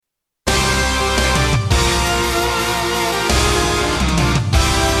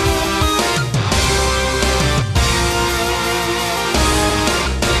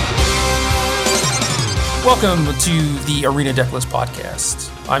Welcome to the Arena Decklist podcast.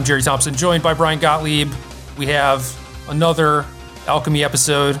 I'm Jerry Thompson, joined by Brian Gottlieb. We have another Alchemy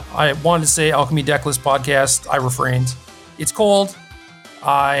episode. I wanted to say Alchemy Decklist podcast. I refrained. It's cold.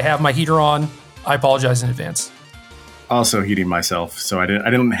 I have my heater on. I apologize in advance. Also heating myself, so I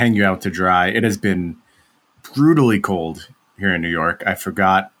didn't hang you out to dry. It has been brutally cold here in New York. I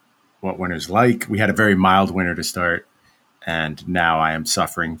forgot what winter's like. We had a very mild winter to start, and now I am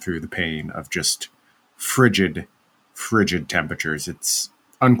suffering through the pain of just frigid temperatures. It's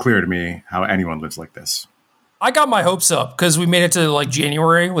unclear to me how anyone lives like this. I got my hopes up because we made it to like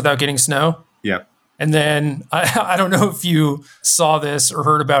January without getting snow. Yep. And then I don't know if you saw this or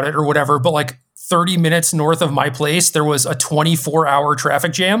heard about it or whatever, but like 30 minutes north of my place, there was a 24-hour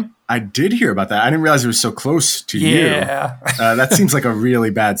traffic jam. I did hear about that. I didn't realize it was so close to you. Yeah. That seems like a really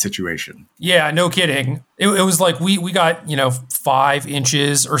bad situation. Yeah, no kidding. It was like we got, 5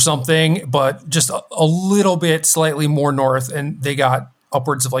 inches or something, but just a little bit slightly more north, and they got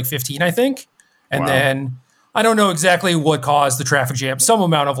upwards of like 15, I think. And then I don't know exactly what caused the traffic jam. Some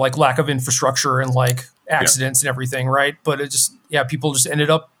amount of like lack of infrastructure and like accidents and everything, right? But it just, people just ended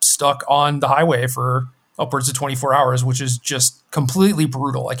up stuck on the highway for upwards of 24 hours, which is just completely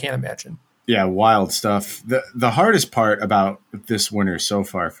brutal. I can't imagine. Yeah, wild stuff. The hardest part about this winter so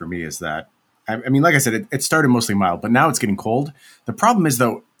far for me is that, I mean, like I said, it started mostly mild, but now it's getting cold. The problem is,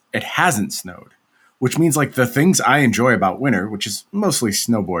 though, it hasn't snowed, which means like the things I enjoy about winter, which is mostly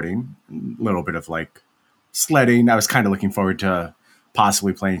snowboarding, a little bit of like sledding. I was kind of looking forward to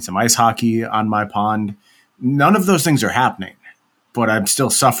possibly playing some ice hockey on my pond. None of those things are happening, but I'm still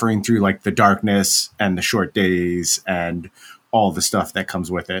suffering through like the darkness and the short days and all the stuff that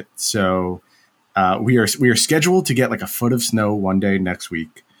comes with it. So we are scheduled to get like a foot of snow one day next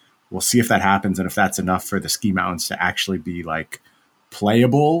week. We'll see if that happens and if that's enough for the ski mountains to actually be like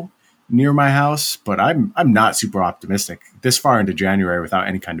playable near my house. But I'm not super optimistic. This far into January without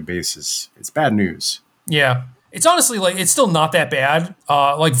any kind of base it's bad news. Yeah. It's honestly like, it's still not that bad.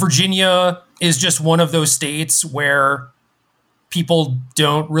 Like Virginia is just one of those states where people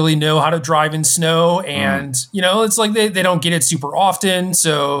don't really know how to drive in snow. And, it's like they don't get it super often.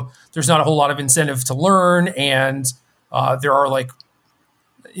 So there's not a whole lot of incentive to learn. And there are like,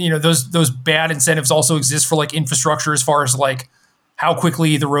 those bad incentives also exist for like infrastructure as far as like how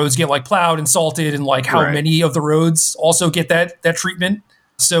quickly the roads get like plowed and salted and like how many of the roads also get that treatment.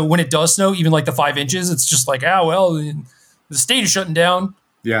 So when it does snow, even like the 5 inches, it's just like, the state is shutting down.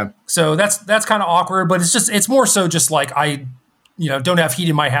 Yeah. So that's kind of awkward, but it's more so just like I, don't have heat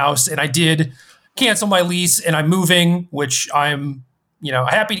in my house, and I did cancel my lease and I'm moving, which I'm,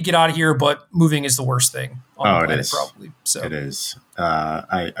 happy to get out of here, but moving is the worst thing on the planet, probably. So it is.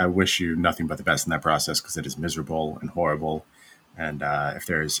 I wish you nothing but the best in that process because it is miserable and horrible. And if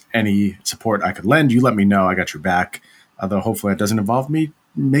there's any support I could lend, you let me know. I got your back. Although hopefully it doesn't involve me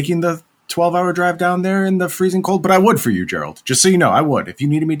making the 12-hour drive down there in the freezing cold. But I would for you, Gerald. Just so you know, I would. If you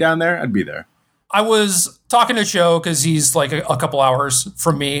needed me down there, I'd be there. I was talking to Joe because he's like a couple hours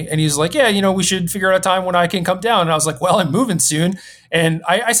from me. And he's like, we should figure out a time when I can come down. And I was like, well, I'm moving soon. And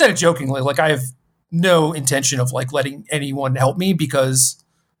I said it jokingly, like I have no intention of like letting anyone help me because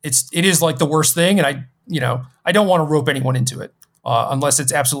it is like the worst thing. And I don't want to rope anyone into it unless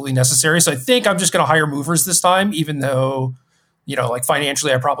it's absolutely necessary. So I think I'm just going to hire movers this time, even though, like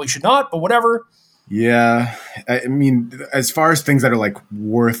financially I probably should not, but whatever. Yeah. I mean, as far as things that are like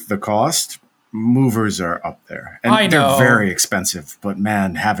worth the cost, movers are up there. And I know. They're very expensive, but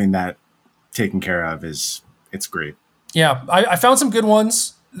man, having that taken care of it's great. Yeah. I found some good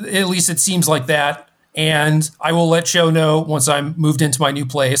ones. At least it seems like that. And I will let Joe know once I'm moved into my new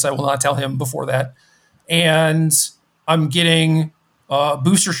place. I will not tell him before that. And I'm getting a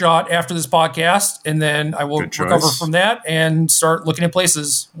booster shot after this podcast, and then I will recover from that and start looking at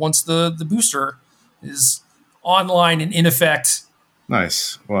places once the booster is online and in effect.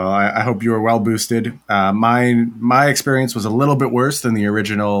 Nice. Well, I hope you are well boosted. My experience was a little bit worse than the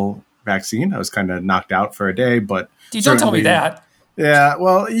original vaccine. I was kind of knocked out for a day, but don't tell me that. Yeah,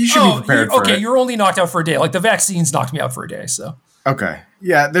 well, you should be prepared for it. Okay, you're only knocked out for a day. Like the vaccines knocked me out for a day, so. Okay.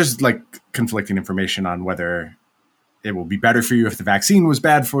 Yeah, there's like conflicting information on whether it will be better for you if the vaccine was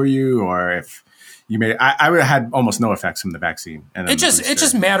bad for you or if you made I had almost no effects from the vaccine. And it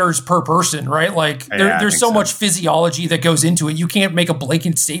just matters per person, right? Like there's so much physiology that goes into it. You can't make a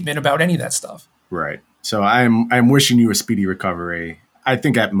blanket statement about any of that stuff. Right. So I'm wishing you a speedy recovery. I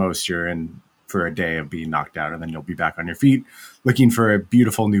think at most you're in for a day of being knocked out, and then you'll be back on your feet looking for a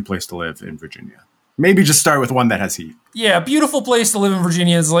beautiful new place to live in Virginia. Maybe just start with one that has heat. Yeah, beautiful place to live in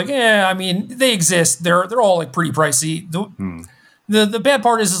Virginia is like, I mean, they exist. They're all like pretty pricey. The bad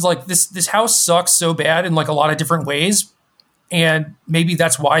part is like this house sucks so bad in like a lot of different ways, and maybe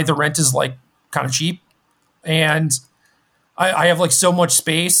that's why the rent is like kind of cheap. And I have like so much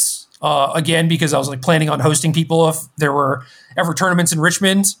space again because I was like planning on hosting people if there were ever tournaments in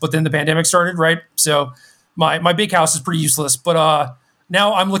Richmond, but then the pandemic started, right? So my big house is pretty useless. But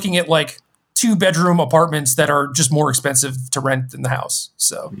now I'm looking at like 2-bedroom apartments that are just more expensive to rent than the house.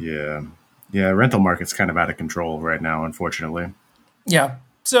 So yeah, rental market's kind of out of control right now, unfortunately. Yeah.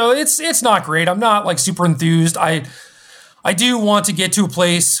 So it's not great. I'm not like super enthused. I do want to get to a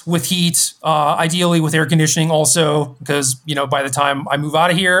place with heat, ideally with air conditioning also, because, by the time I move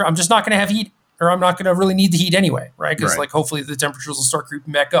out of here, I'm just not going to have heat, or I'm not going to really need the heat anyway, right? Because like hopefully the temperatures will start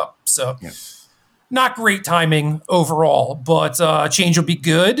creeping back up. So not great timing overall, but change will be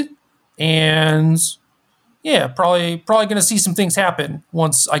good. And yeah, probably going to see some things happen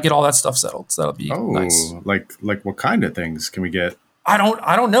once I get all that stuff settled. So that'll be nice. Like what kind of things can we get? I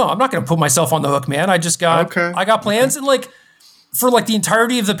don't know. I'm not going to put myself on the hook, man. I got plans. And like for like the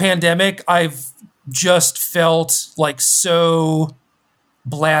entirety of the pandemic, I've just felt like so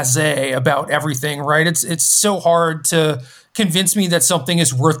blasé about everything, right? It's so hard to convince me that something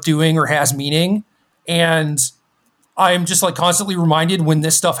is worth doing or has meaning. And I'm just like constantly reminded when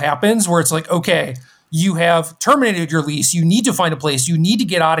this stuff happens where it's like, okay, you have terminated your lease. You need to find a place. You need to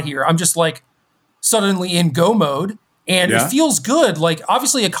get out of here. I'm just like suddenly in go mode. And it feels good. Like,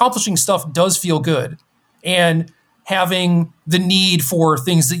 obviously, accomplishing stuff does feel good. And having the need for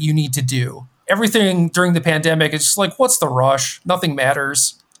things that you need to do. Everything during the pandemic is just like, what's the rush? Nothing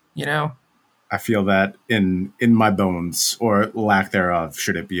matters, I feel that in my bones, or lack thereof,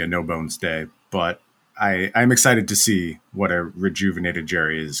 should it be a no-bones day. But I'm excited to see what a rejuvenated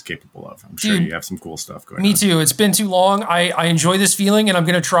Jerry is capable of. I'm sure you have some cool stuff going on. Me too. It's been too long. I enjoy this feeling, and I'm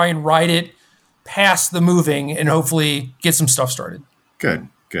going to try and ride it past the moving and hopefully get some stuff started. Good.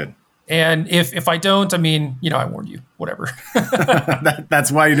 And if I don't, I mean, I warned you, whatever.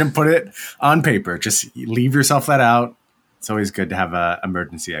 That's why you didn't put it on paper. Just leave yourself that out. It's always good to have a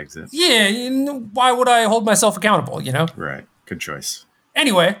emergency exit. Yeah. Why would I hold myself accountable, Right. Good choice.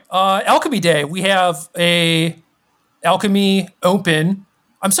 Anyway, Alchemy Day. We have a Alchemy Open.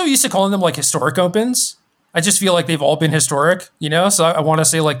 I'm so used to calling them like historic opens. I just feel like they've all been historic, So I want to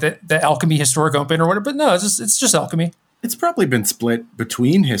say like the Alchemy Historic Open or whatever, but no, it's just Alchemy. It's probably been split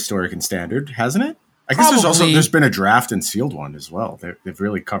between historic and standard, hasn't it? I guess there's been a draft and sealed one as well. They've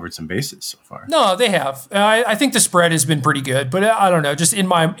really covered some bases so far. No, they have. I think the spread has been pretty good, but I don't know. Just in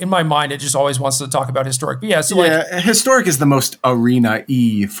my mind, it just always wants to talk about historic. But historic is the most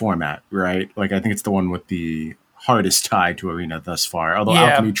arena-y format, right? Like I think it's the one with the hardest tie to arena thus far. Although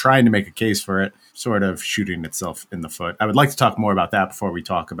Alchemy trying to make a case for it, sort of shooting itself in the foot. I would like to talk more about that before we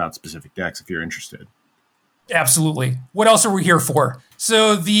talk about specific decks, if you're interested. Absolutely. What else are we here for?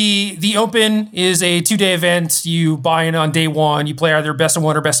 So the Open is a 2-day event. You buy in on day 1. You play either best of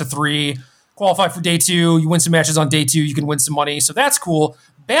 1 or best of 3. Qualify for day 2. You win some matches on day 2. You can win some money. So that's cool.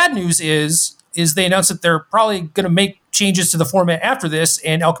 Bad news is they announced that they're probably going to make changes to the format after this,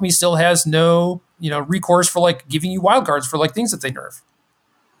 and Alchemy still has no recourse for like giving you wildcards for like things that they nerf.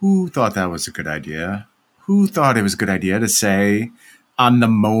 Who thought that was a good idea? Who thought it was a good idea to say on the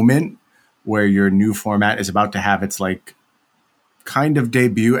moment where your new format is about to have its like kind of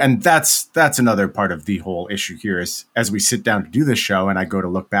debut? And that's another part of the whole issue here is as we sit down to do this show and I go to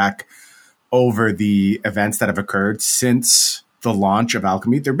look back over the events that have occurred since the launch of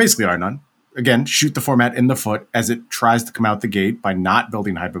Alchemy, there basically are none. Again, shoot the format in the foot as it tries to come out the gate by not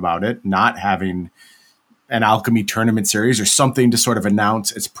building hype about it, not having an Alchemy tournament series or something to sort of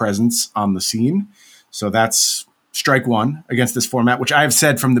announce its presence on the scene. So that's strike one against this format, which I have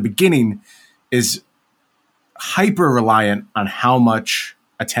said from the beginning is hyper reliant on how much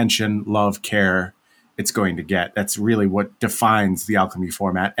attention, love, care it's going to get. That's really what defines the Alchemy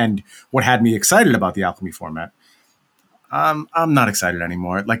format and what had me excited about the Alchemy format. I'm not excited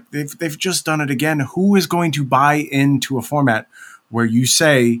anymore. Like they've just done it again. Who is going to buy into a format where you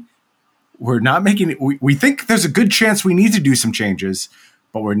say, we're not making it, we think there's a good chance we need to do some changes,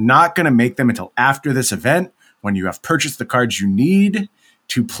 but we're not going to make them until after this event when you have purchased the cards you need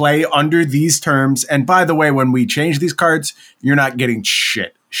to play under these terms. And by the way, when we change these cards, you're not getting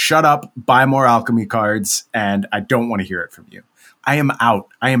shit. Shut up, buy more Alchemy cards, and I don't want to hear it from you. I am out.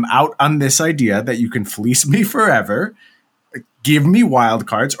 I am out on this idea that you can fleece me forever, give me wild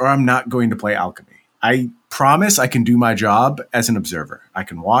cards, or I'm not going to play Alchemy. I promise I can do my job as an observer. I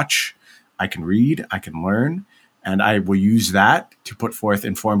can watch, I can read, I can learn, and I will use that to put forth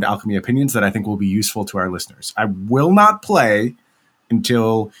informed Alchemy opinions that I think will be useful to our listeners. I will not play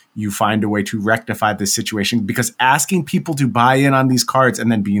until you find a way to rectify this situation, because asking people to buy in on these cards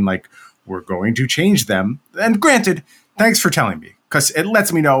and then being like, we're going to change them. And granted, thanks for telling me, because it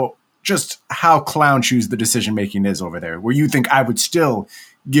lets me know just how clown shoes the decision making is over there, where you think I would still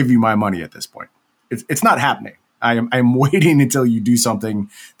give you my money at this point. It's not happening. I'm waiting until you do something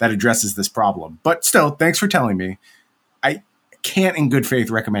that addresses this problem. But still, thanks for telling me. I can't in good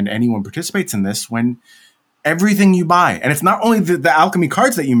faith recommend anyone participates in this when everything you buy, and it's not only the alchemy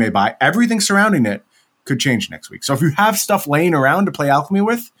cards that you may buy, everything surrounding it could change next week. So if you have stuff laying around to play alchemy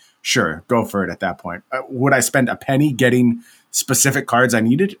with, sure, go for it at that point. Would I spend a penny getting specific cards I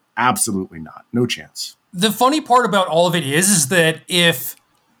needed? Absolutely not. No chance. The funny part about all of it is that if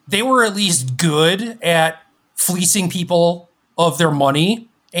they were at least good at fleecing people of their money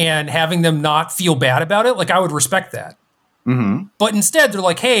and having them not feel bad about it, like, I would respect that. Mm-hmm. But instead, they're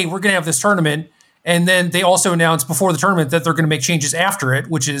like, hey, we're going to have this tournament. And then they also announced before the tournament that they're going to make changes after it,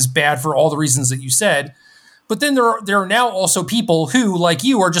 which is bad for all the reasons that you said. But then there are now also people who, like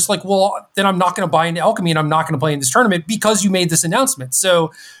you, are just like, well, then I'm not going to buy into alchemy and I'm not going to play in this tournament because you made this announcement.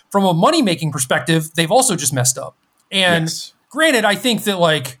 So from a money-making perspective, they've also just messed up. And yes. Granted, I think that,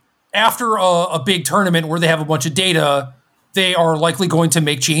 like, after a big tournament where they have a bunch of data, they are likely going to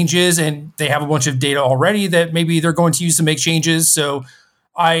make changes, and they have a bunch of data already that maybe they're going to use to make changes. So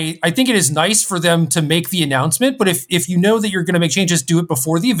I think it is nice for them to make the announcement, but if you know that you're going to make changes, do it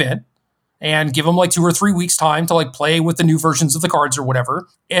before the event and give them like 2 or 3 weeks time to like play with the new versions of the cards or whatever,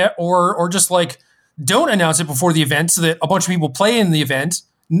 or just like don't announce it before the event so that a bunch of people play in the event,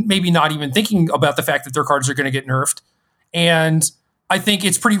 maybe not even thinking about the fact that their cards are going to get nerfed. And I think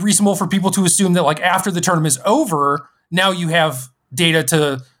it's pretty reasonable for people to assume that, like, after the tournament is over, now you have data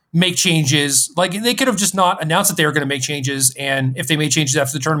to make changes. Like, they could have just not announced that they were going to make changes, and if they made changes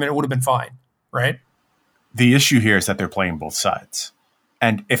after the tournament, it would have been fine, right? The issue here is that they're playing both sides.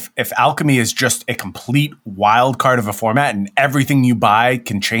 And if alchemy is just a complete wild card of a format and everything you buy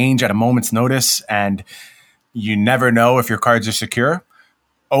can change at a moment's notice and you never know if your cards are secure,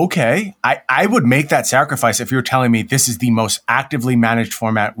 okay, I would make that sacrifice if you're telling me this is the most actively managed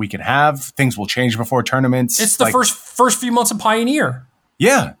format we can have. Things will change before tournaments. It's the first few months of Pioneer.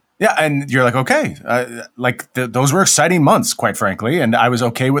 Yeah. Yeah, and you're like, okay, those were exciting months, quite frankly, and I was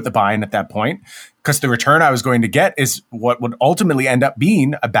okay with the buy-in at that point because the return I was going to get is what would ultimately end up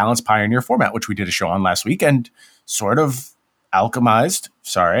being a balanced Pioneer format, which we did a show on last week and sort of alchemized.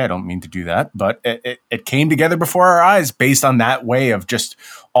 Sorry, I don't mean to do that, but it came together before our eyes based on that way of just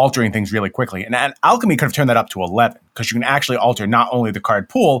altering things really quickly. And alchemy could have turned that up to 11 because you can actually alter not only the card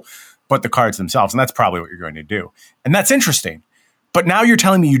pool, but the cards themselves, and that's probably what you're going to do. And that's interesting. But now you're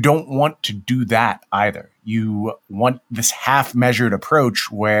telling me you don't want to do that either. You want this half-measured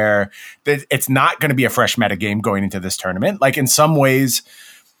approach where it's not going to be a fresh metagame going into this tournament. Like, in some ways,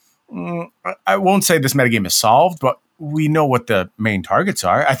 I won't say this metagame is solved, but we know what the main targets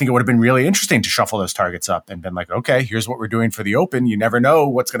are. I think it would have been really interesting to shuffle those targets up and been like, okay, here's what we're doing for the Open. You never know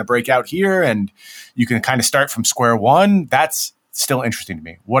what's going to break out here, and you can kind of start from square one. That's still interesting to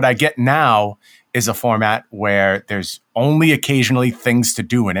me. What I get now is a format where there's only occasionally things to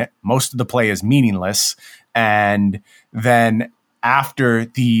do in it. Most of the play is meaningless. And then after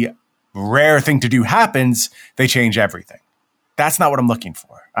the rare thing to do happens, they change everything. That's not what I'm looking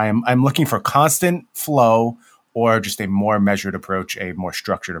for. I'm looking for constant flow or just a more measured approach, a more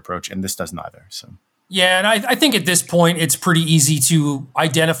structured approach. And this does neither. So. Yeah, and I think at this point, it's pretty easy to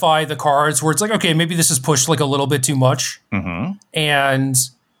identify the cards where it's like, okay, maybe this is pushed like a little bit too much. Mm-hmm. And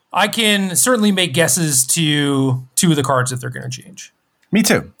I can certainly make guesses to 2 of the cards that they're going to change. Me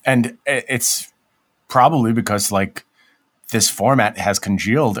too. And it's probably because, like, this format has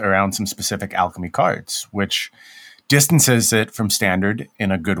congealed around some specific alchemy cards, which distances it from standard in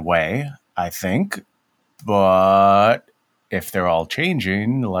a good way, I think. But if they're all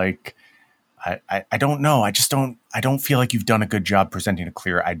changing, like, I don't know. I don't feel like you've done a good job presenting a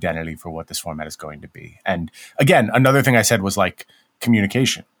clear identity for what this format is going to be. And again, another thing I said was, like,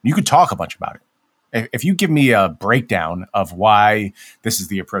 communication. You could talk a bunch about it. If you give me a breakdown of why this is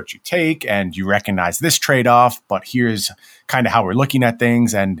the approach you take and you recognize this trade-off, but here's kind of how we're looking at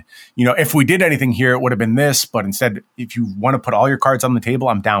things. And, you know, if we did anything here, it would have been this. But instead, if you want to put all your cards on the table,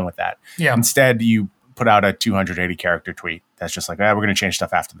 I'm down with that. Yeah. Instead, you put out a 280 character tweet. That's just like, we're going to change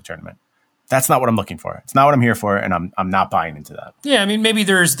stuff after the tournament. That's not what I'm looking for. It's not what I'm here for, and I'm not buying into that. Yeah, I mean, maybe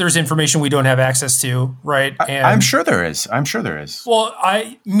there's information we don't have access to, right? And I'm sure there is. Well,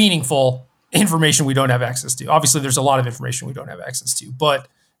 meaningful information we don't have access to. Obviously, there's a lot of information we don't have access to. But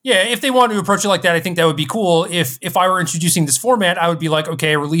yeah, if they want to approach it like that, I think that would be cool. If I were introducing this format, I would be like,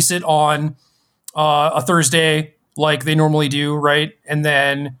 okay, release it on a Thursday, like they normally do, right? And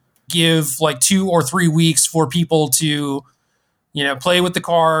then give like 2 or 3 weeks for people to, play with the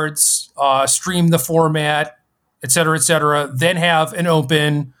cards, stream the format, et cetera, then have an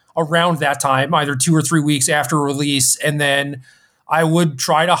open around that time, either 2 or 3 weeks after release. And then I would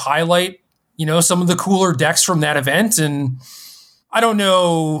try to highlight, some of the cooler decks from that event. And I don't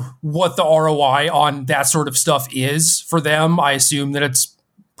know what the ROI on that sort of stuff is for them. I assume that it's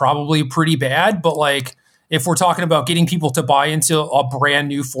probably pretty bad, but like if we're talking about getting people to buy into a brand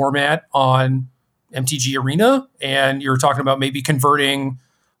new format on MTG Arena, and you're talking about maybe converting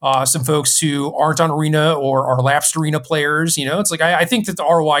some folks who aren't on Arena or are lapsed Arena players, it's like I think that the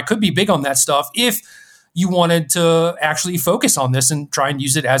ROI could be big on that stuff if you wanted to actually focus on this and try and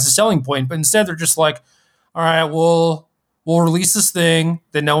use it as a selling point. But instead, they're just like, all right, we'll release this thing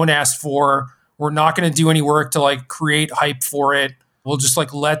that no one asked for. We're not going to do any work to like create hype for it. We'll just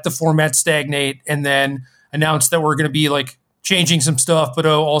like let the format stagnate and then announce that we're going to be like changing some stuff. But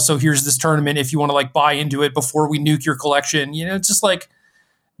also here's this tournament if you want to like buy into it before we nuke your collection. It's just like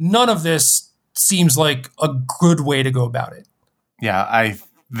none of this seems like a good way to go about it. Yeah,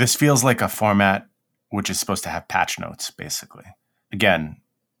 this feels like a format which is supposed to have patch notes, basically. Again,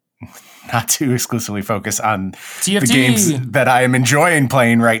 not to exclusively focus on TFT. The games that I am enjoying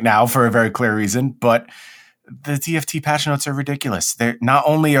playing right now for a very clear reason, but the TFT patch notes are ridiculous. They're not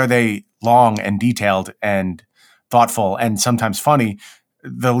only are they long and detailed and thoughtful and sometimes funny,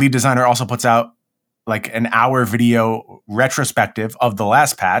 the lead designer also puts out like an hour video retrospective of the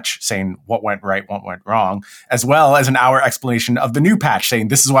last patch saying what went right, what went wrong, as well as an hour explanation of the new patch saying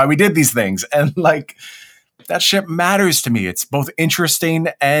this is why we did these things. And like that shit matters to me. It's both interesting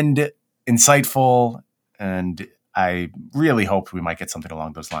and insightful. And I really hoped we might get something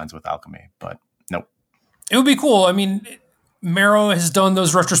along those lines with Alchemy, but nope. It would be cool. I mean, Marrow has done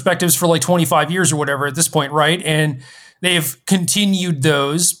those retrospectives for like 25 years or whatever at this point, right? And they've continued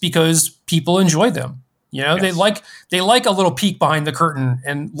those because people enjoy them. Yes. They like a little peek behind the curtain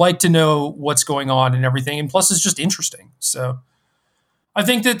and like to know what's going on and everything. And plus, it's just interesting. So I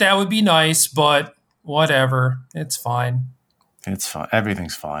think that would be nice, but whatever, it's fine. It's fine.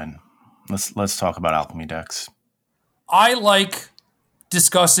 Everything's fine. Let's talk about Alchemy decks. I like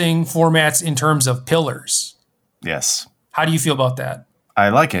discussing formats in terms of pillars. Yes. How do you feel about that? I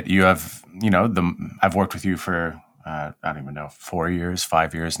like it. You have, I've worked with you for, I don't even know, 4 years,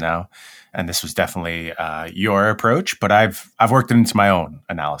 5 years now. And this was definitely your approach, but I've worked it into my own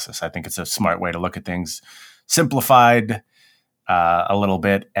analysis. I think it's a smart way to look at things, simplified a little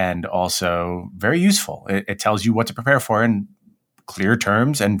bit, and also very useful. It tells you what to prepare for in clear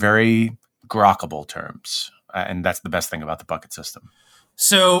terms and very grokkable terms. And that's the best thing about the bucket system.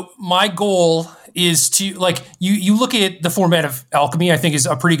 So my goal is to like you look at the format of Alchemy, I think is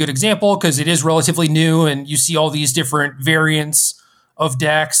a pretty good example because it is relatively new and you see all these different variants of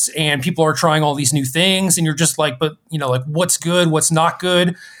decks and people are trying all these new things and you're just like, but like what's good, what's not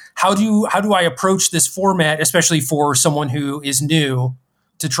good? How do I approach this format, especially for someone who is new,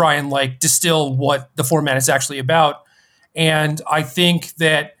 to try and like distill what the format is actually about? And I think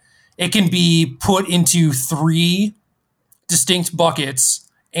that it can be put into 3 distinct buckets.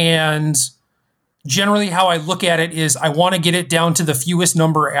 And generally how I look at it is I want to get it down to the fewest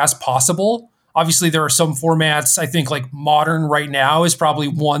number as possible. Obviously, there are some formats, I think like Modern right now is probably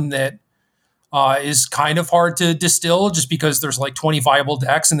one that is kind of hard to distill just because there's like 20 viable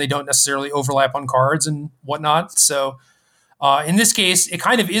decks and they don't necessarily overlap on cards and whatnot. So in this case, it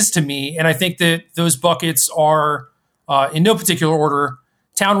kind of is to me. And I think that those buckets are in no particular order: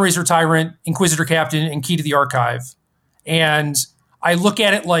 Townraiser Tyrant, Inquisitor Captain, and Key to the Archive. And I look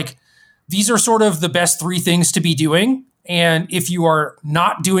at it like these are sort of the best 3 things to be doing. And if you are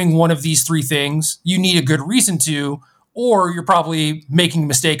not doing one of these 3 things, you need a good reason to, or you're probably making a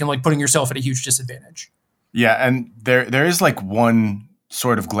mistake and like putting yourself at a huge disadvantage. Yeah, and there is like one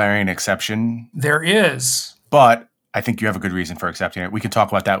sort of glaring exception. There is. But I think you have a good reason for accepting it. We can talk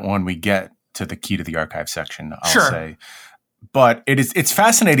about that when we get to the Key to the Archive section, I'll say. But it's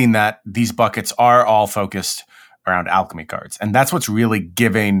fascinating that these buckets are all focused around Alchemy cards. And that's what's really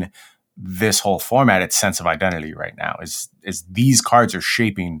giving this whole format its sense of identity right now is these cards are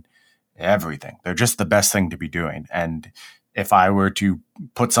shaping everything. They're just the best thing to be doing. And if I were to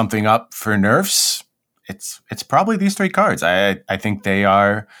put something up for nerfs, it's probably these 3 cards. I think they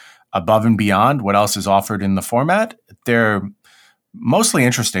are above and beyond what else is offered in the format. They're mostly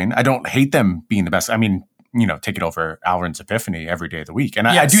interesting. I don't hate them being the best. I mean, take it over Alrund's Epiphany every day of the week. And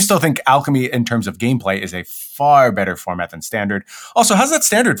yes. I do still think Alchemy, in terms of gameplay, is a far better format than Standard. Also, how's that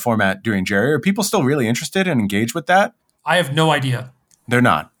Standard format doing, Jerry? Are people still really interested and engaged with that? I have no idea. They're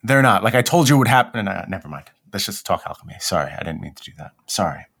not. Like I told you would happen. Never mind. let's just talk alchemy. Sorry, I didn't mean to do that.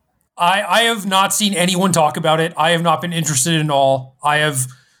 Sorry. I have not seen anyone talk about it. I have not been interested in all. I have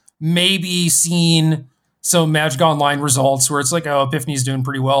maybe seen some Magic Online results where it's like, oh, Epiphany's doing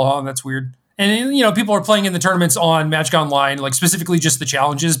pretty well, huh? That's weird. And, you know, people are playing in the tournaments on Magic Online, like specifically just the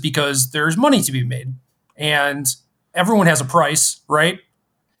challenges, because there's money to be made. And everyone has a price, right?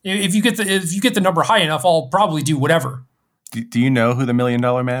 If you get the number high enough, I'll probably do whatever. Do you know who the $1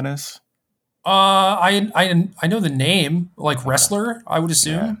 Million Man is? I know the name, like wrestler, I would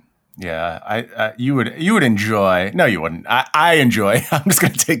assume. Yeah, you would enjoy. No, you wouldn't. I enjoy. I'm just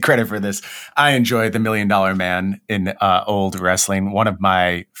going to take credit for this. I enjoy the $1 Million Man in old wrestling. One of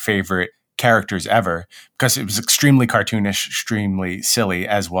my favorite characters ever, because it was extremely cartoonish, extremely silly,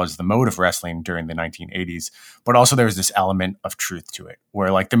 as was the mode of wrestling during the 1980s. But also there was this element of truth to it, where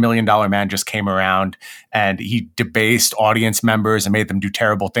like the $1 Million Man just came around and he debased audience members and made them do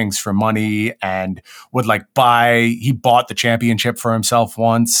terrible things for money, and would like he bought the championship for himself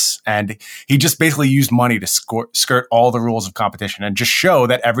once, and he just basically used money to skirt all the rules of competition and just show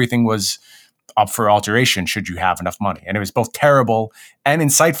that everything was up for alteration should you have enough money. And it was both terrible and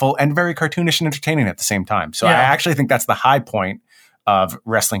insightful and very cartoonish and entertaining at the same time. So I actually think that's the high point of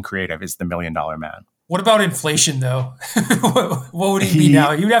wrestling creative, is the $1 Million Man. What about inflation, though? What would he be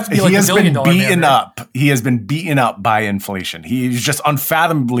now? He would have to be like $1 billion man. Right? He has been beaten up by inflation. He's just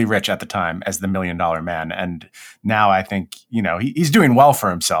unfathomably rich at the time as the $1 Million Man. And now I think, you know, he's doing well for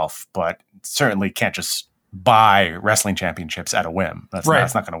himself, but certainly can't just buy wrestling championships at a whim. That's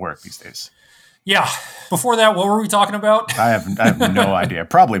not going to work these days. Yeah. Before that, what were we talking about? I have no idea.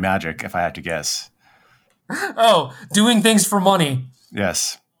 Probably Magic, if I had to guess. Oh, doing things for money.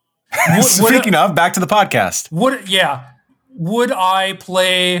 Yes. Speaking of, back to the podcast. Would I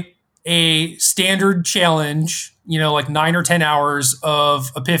play a standard challenge, you know, like 9 or 10 hours of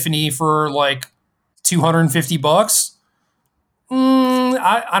Epiphany for like $250?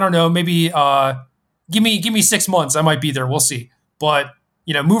 I don't know. Maybe give me 6 months. I might be there. We'll see. But,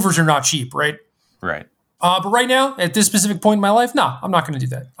 you know, movers are not cheap, right? Right. But right now, at this specific point in my life, no, I'm not going to do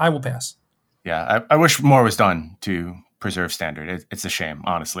that. I will pass. Yeah, I wish more was done to preserve standard. It's a shame,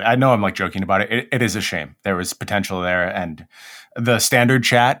 honestly. I know I'm like joking about it. It is a shame. There was potential there. And the standard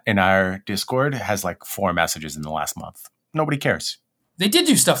chat in our Discord has like 4 messages in the last month. Nobody cares. They did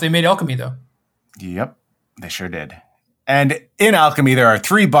do stuff. They made alchemy, though. Yep, they sure did. And in alchemy, there are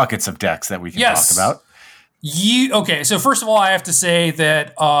 3 buckets of decks that we can talk about. Okay, so first of all, I have to say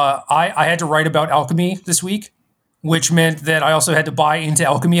that I had to write about alchemy this week, which meant that I also had to buy into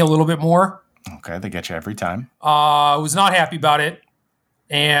alchemy a little bit more. Okay, they get you every time. I was not happy about it,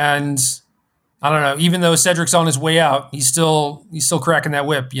 and I don't know. Even though Cedric's on his way out, he's still cracking that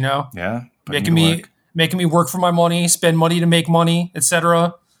whip, you know. Yeah, making me work for my money, spend money to make money,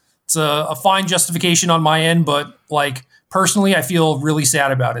 etc. It's a fine justification on my end, but like personally, I feel really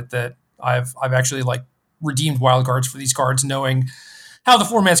sad about it that I've actually like redeemed wild cards for these cards, knowing how the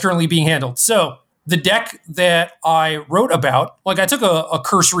format's currently being handled. So the deck that I wrote about, like I took a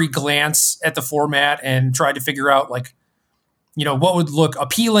cursory glance at the format and tried to figure out like, you know, what would look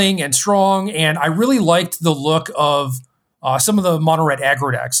appealing and strong. And I really liked the look of some of the mono red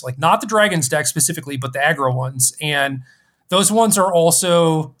aggro decks, like not the Dragons deck specifically, but the aggro ones. And those ones are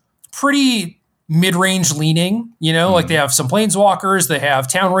also pretty mid-range leaning, you know, like they have some Planeswalkers, they have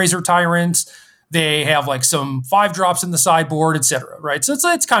Town Razor Tyrants, they have like some 5-drops in the sideboard, etc. Right? So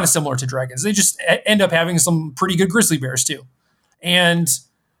it's kind of similar to Dragons. They just end up having some pretty good Grizzly Bears too. And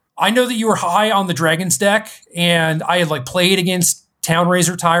I know that you were high on the Dragons deck, and I had like played against Town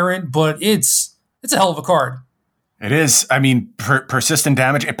Razor Tyrant, but it's a hell of a card. It is. I mean, persistent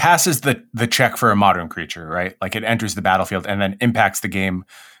damage. It passes the check for a modern creature, right? Like it enters the battlefield and then impacts the game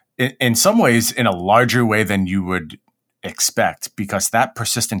in some ways in a larger way than you would expect, because that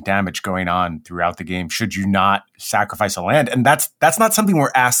persistent damage going on throughout the game should you not sacrifice a land. And that's not something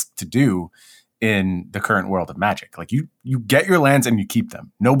we're asked to do in the current world of Magic. Like you get your lands and you keep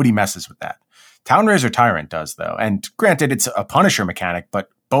them. Nobody messes with that. Town Razor Tyrant does, though. And granted, it's a punisher mechanic, but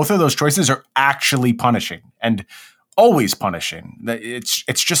both of those choices are actually punishing and always punishing.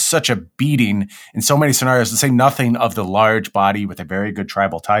 It's just such a beating in so many scenarios, to say nothing of the large body with a very good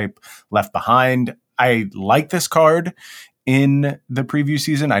tribal type left behind. I like this card in the preview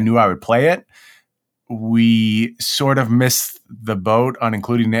season. I knew I would play it. We sort of missed the boat on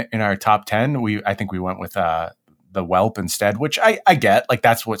including it in our top 10. I think we went with the Whelp instead, which I get. Like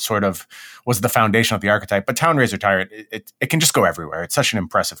that's what sort of was the foundation of the archetype. But Town Razor Tyrant, it can just go everywhere. It's such an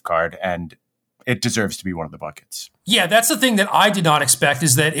impressive card, and it deserves to be one of the buckets. Yeah, that's the thing that I did not expect,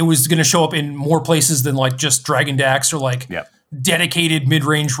 is that it was going to show up in more places than like just Dragon decks or like dedicated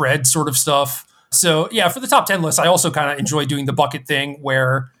mid-range red sort of stuff. So yeah, for the top 10 list, I also kind of enjoy doing the bucket thing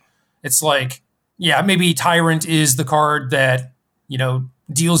where it's like, yeah, maybe Tyrant is the card that,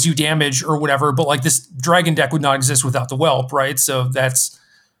 deals you damage or whatever, but like this dragon deck would not exist without the Whelp, right? So that's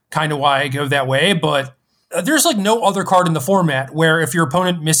kind of why I go that way. But there's like no other card in the format where if your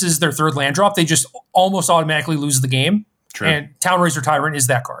opponent misses their third land drop, they just almost automatically lose the game. True. And Townraiser Tyrant is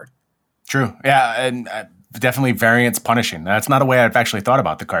that card. True. Yeah, and definitely variance punishing. That's not a way I've actually thought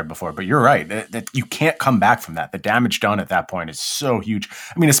about the card before, but you're right. That you can't come back from that. The damage done at that point is so huge.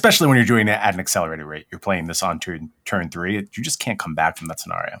 I mean, especially when you're doing it at an accelerated rate. You're playing this on turn 3. You just can't come back from that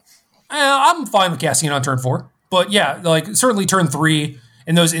scenario. I'm fine with casting it on turn 4. But yeah, like certainly turn 3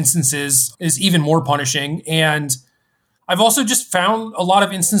 in those instances is even more punishing. And I've also just found a lot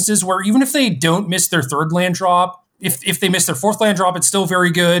of instances where even if they don't miss their third land drop, if they miss their fourth land drop, it's still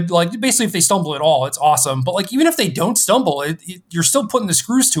very good. Like basically if they stumble at all, it's awesome. But like even if they don't stumble, you're still putting the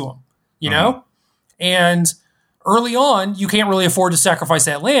screws to them, you know? And early on, you can't really afford to sacrifice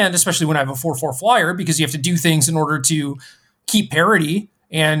that land, especially when I have a 4/4 flyer, because you have to do things in order to keep parity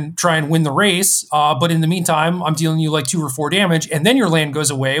and try and win the race. But in the meantime, I'm dealing you like 2 or 4 damage, and then your land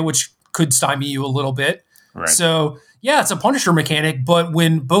goes away, which could stymie you a little bit. Right. So yeah, it's a Punisher mechanic, but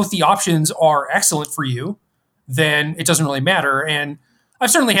when both the options are excellent for you, then it doesn't really matter. And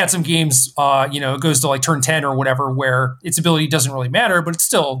I've certainly had some games, it goes to like turn 10 or whatever, where its ability doesn't really matter, but it's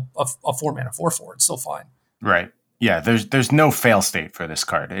still a 4-mana 4/4. It's still fine. Right. Yeah, there's no fail state for this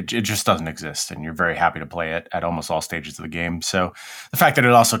card. It just doesn't exist, and you're very happy to play it at almost all stages of the game. So the fact that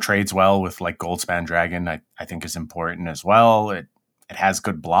it also trades well with like Goldspan Dragon, I think is important as well. It has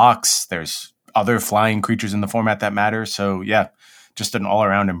good blocks. There's other flying creatures in the format that matter. So yeah, just an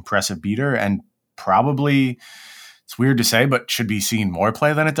all-around impressive beater, and probably, it's weird to say, but should be seeing more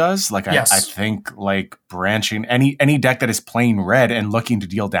play than it does. Like yes. I think like branching any deck that is playing red and looking to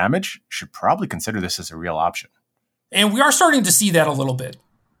deal damage should probably consider this as a real option. And we are starting to see that a little bit.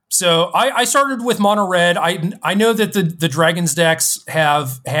 So I started with mono red. I know that the Dragons decks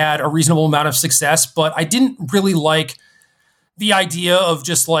have had a reasonable amount of success, but I didn't really like the idea of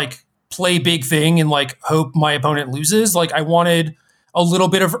just like play big thing and like hope my opponent loses. Like I wanted a little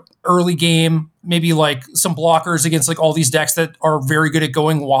bit of early game, maybe like some blockers against like all these decks that are very good at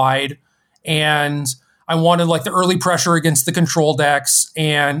going wide. And I wanted like the early pressure against the control decks.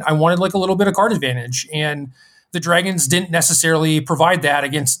 And I wanted like a little bit of card advantage. And the Dragons didn't necessarily provide that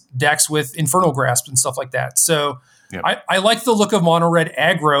against decks with Infernal Grasp and stuff like that. So yep. I like the look of mono red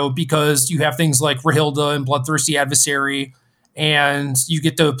aggro because you have things like Rahilda and Bloodthirsty Adversary, and you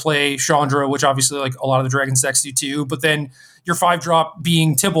get to play Chandra, which obviously like a lot of the Dragons decks do too. But then your 5-drop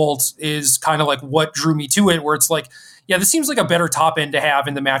being Tybalt is kind of like what drew me to it, where it's like, yeah, this seems like a better top end to have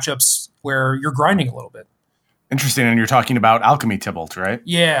in the matchups where you're grinding a little bit. Interesting, and you're talking about Alchemy Tybalt, right?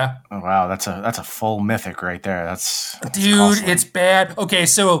 Yeah. Oh wow, that's a full mythic right there. That's dude, costly. It's bad. Okay,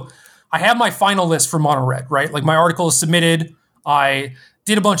 so I have my final list for mono red, right? Like my article is submitted. I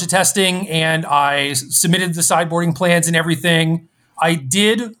did a bunch of testing and I submitted the sideboarding plans and everything. I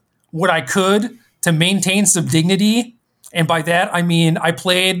did what I could to maintain some dignity, and by that I mean I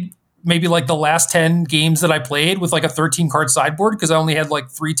played maybe like the last 10 games that I played with like a 13 card sideboard because I only had like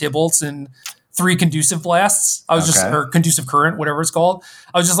 3 Tybalts and 3 Conducive Blasts. I was or Conducive Current, whatever it's called.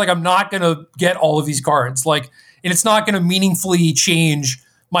 I was just like, I'm not going to get all of these cards. Like, and it's not going to meaningfully change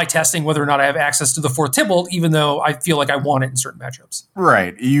my testing whether or not I have access to the 4th Tybalt, even though I feel like I want it in certain matchups.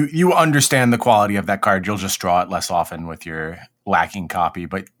 Right. You understand the quality of that card. You'll just draw it less often with your lacking copy,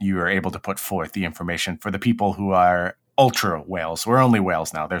 but you are able to put forth the information for the people who are ultra whales. We're only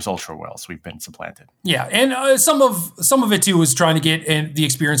whales now. There's ultra whales. We've been supplanted. Yeah, and some of it too was trying to get in the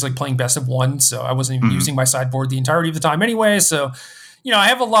experience like playing best of one. So I wasn't even using my sideboard the entirety of the time anyway. So, I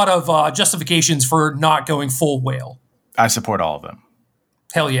have a lot of justifications for not going full whale. I support all of them.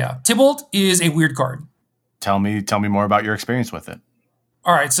 Hell yeah. Tybalt is a weird card. Tell me more about your experience with it.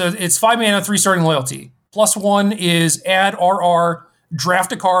 All right, so it's 5 mana, 3 starting loyalty. +1 is add RR,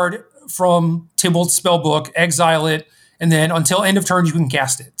 draft a card from Tybalt's spellbook, exile it, and then until end of turn, you can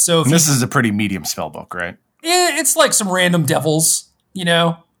cast it. So this is a pretty medium spellbook, right? It's like some random devils,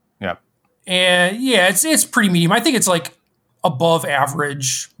 Yep. And yeah, it's pretty medium. I think it's like above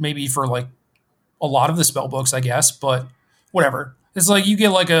average, maybe for like a lot of the spellbooks, I guess, but whatever. It's like you get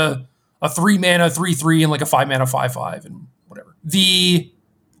like a 3 mana 3/3 and like a 5 mana 5/5 and whatever. The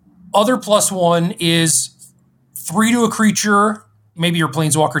other +1 is 3 to a creature. Maybe your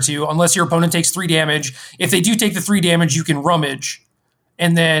Planeswalker too, unless your opponent takes 3 damage. If they do take the 3 damage, you can rummage,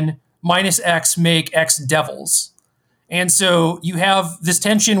 and then -X make X devils. And so you have this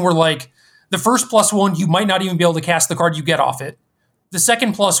tension where like the first +1, you might not even be able to cast the card you get off it. The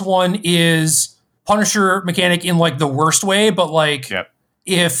second +1 is Punisher mechanic in like the worst way, but like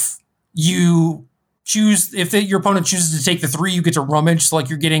if you choose, if your opponent chooses to take the 3, you get to rummage. So like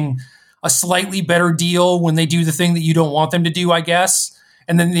you're getting a slightly better deal when they do the thing that you don't want them to do, I guess.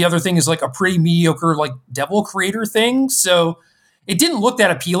 And then the other thing is like a pretty mediocre like Devil Creator thing. So it didn't look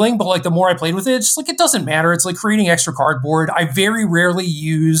that appealing, but like the more I played with it, it's just like it doesn't matter. It's like creating extra cardboard. I very rarely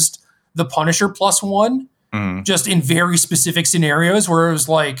used the Punisher +1, just in very specific scenarios where it was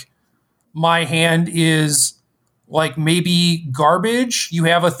like my hand is like maybe garbage. You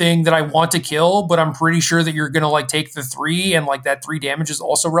have a thing that I want to kill, but I'm pretty sure that you're going to like take the 3 and like that 3 damage is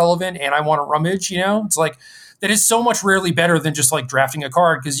also relevant and I want to rummage, you know? It's like that is so much rarely better than just like drafting a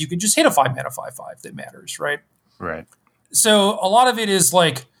card because you can just hit a 5 mana 5/5 that matters, right? Right. So a lot of it is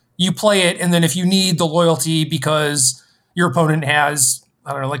like you play it and then if you need the loyalty because your opponent has,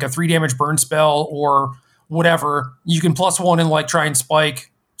 I don't know, like a 3 damage burn spell or whatever, you can +1 and like try and spike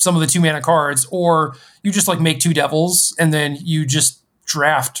some of the 2 mana cards, or you just like make 2 devils and then you just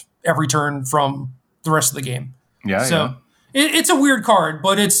draft every turn from the rest of the game. Yeah. So it's a weird card,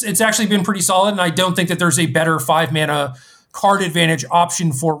 but it's actually been pretty solid. And I don't think that there's a better 5 mana card advantage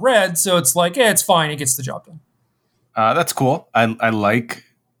option for red. So it's like, it's fine. It gets the job done. That's cool. I like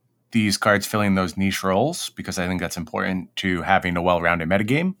these cards filling those niche roles because I think that's important to having a well-rounded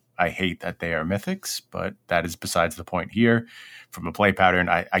metagame. I hate that they are mythics, but that is besides the point here. From a play pattern,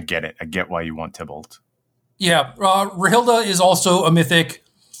 I get it. I get why you want Tybalt. Yeah, Rahilda is also a mythic.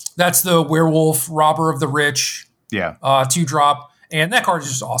 That's the werewolf, robber of the rich. Yeah. 2-drop. And that card is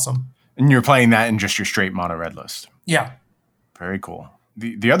just awesome. And you're playing that in just your straight mono red list. Yeah. Very cool.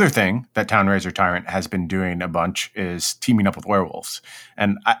 The other thing that Town-Raiser Tyrant has been doing a bunch is teaming up with werewolves.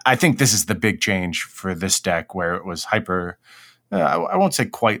 And I think this is the big change for this deck where it was hyper... I won't say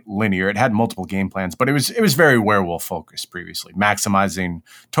quite linear. It had multiple game plans, but it was very werewolf focused previously, maximizing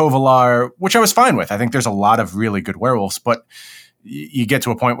Tovolar, which I was fine with. I think there's a lot of really good werewolves, but you get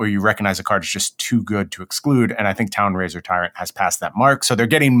to a point where you recognize a card is just too good to exclude. And I think Town-Raiser Tyrant has passed that mark. So they're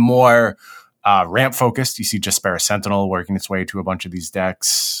getting more ramp focused. You see Jaspera Sentinel working its way to a bunch of these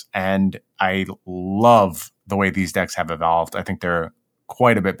decks. And I love the way these decks have evolved. I think they're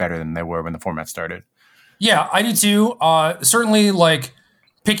quite a bit better than they were when the format started. Yeah, I do too. Certainly, like,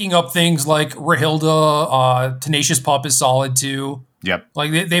 picking up things like Rahilda, Tenacious Pup is solid too. Yep.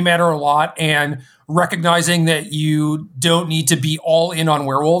 Like, they matter a lot. And recognizing that you don't need to be all in on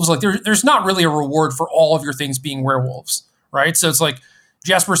werewolves. Like, there's not really a reward for all of your things being werewolves, right? So it's like,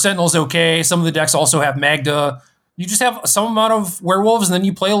 Jasper Sentinel's okay. Some of the decks also have Magda. You just have some amount of werewolves, and then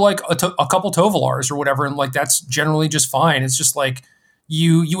you play, like, a couple Tovolars or whatever, and, like, that's generally just fine. It's just, like,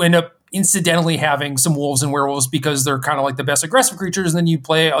 you end up incidentally having some wolves and werewolves because they're kind of like the best aggressive creatures, and then you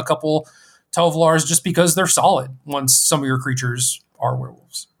play a couple Tovolars just because they're solid once some of your creatures are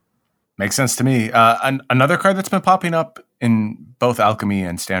werewolves. Makes sense to me. Another card that's been popping up in both Alchemy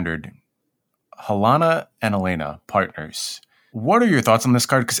and Standard, Halana and Elena, partners. What are your thoughts on this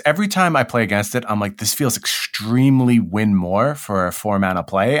card? Because every time I play against it, I'm like, this feels extremely win more for a 4-mana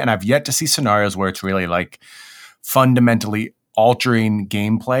play, and I've yet to see scenarios where it's really like fundamentally altering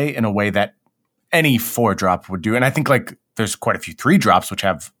gameplay in a way that any 4-drop would do. And I think like there's quite a few 3-drops which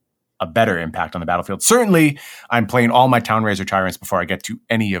have a better impact on the battlefield. Certainly, I'm playing all my Town-Raiser Tyrants before I get to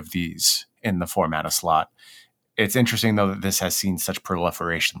any of these in the 4-mana slot. It's interesting, though, that this has seen such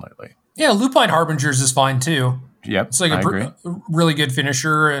proliferation lately. Yeah, Lupine Harbingers is fine, too. Yep, it's like a really good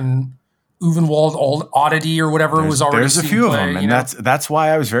finisher, and Uvenwald Old Oddity or whatever was already there's a few play, of them, and that's why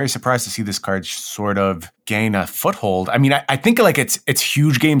I was very surprised to see this card sort of gain a foothold. I mean, I think like it's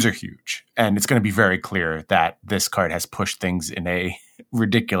huge games are huge, and it's going to be very clear that this card has pushed things in a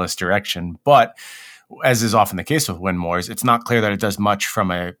ridiculous direction. But as is often the case with Win Mores, it's not clear that it does much from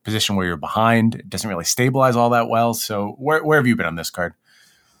a position where you're behind. It doesn't really stabilize all that well. So where have you been on this card?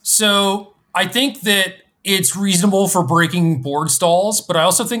 So I think that it's reasonable for breaking board stalls, but I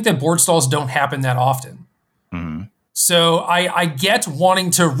also think that board stalls don't happen that often. Mm-hmm. So I get wanting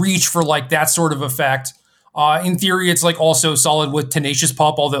to reach for like that sort of effect. In theory, it's like also solid with Tenacious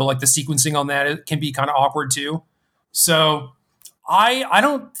Pup, although like the sequencing on that it can be kind of awkward too. So I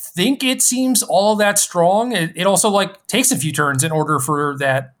don't think it seems all that strong. It also like takes a few turns in order for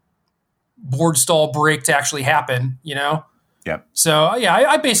that board stall break to actually happen, you know? Yep. So yeah,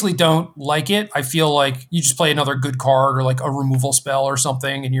 I basically don't like it. I feel like you just play another good card or like a removal spell or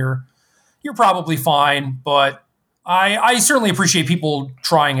something, and you're probably fine. But I certainly appreciate people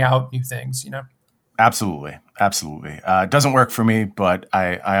trying out new things, you know? Absolutely. It doesn't work for me, but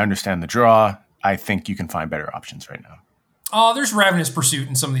I understand the draw. I think you can find better options right now. There's Ravenous Pursuit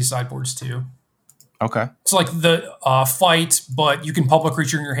in some of these sideboards too. Okay. It's like the fight, but you can pump a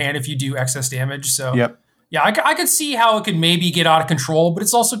creature in your hand if you do excess damage. So yeah, I could see how it could maybe get out of control, but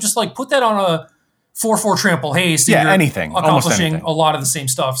it's also just like put that on a 4/4 trample haste. And you're anything. accomplishing a lot of the same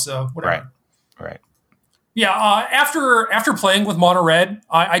stuff. So whatever. Right. Yeah. After playing with mono red,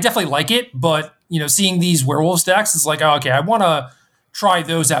 I definitely like it, but seeing these werewolves decks, it's like, oh, okay, I want to try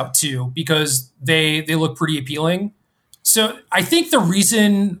those out too because they look pretty appealing. So I think the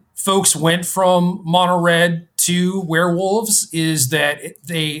reason folks went from mono red to werewolves is that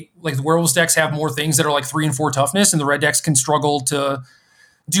the werewolves decks have more things that are like 3 and 4 toughness, and the red decks can struggle to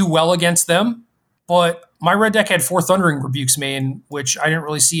do well against them. But my red deck had 4 Thundering Rebukes main, which I didn't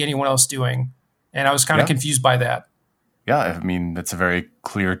really see anyone else doing, and I was kind of confused by that. Yeah, I mean, that's a very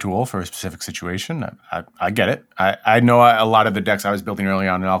clear tool for a specific situation. I get it. I know a lot of the decks I was building early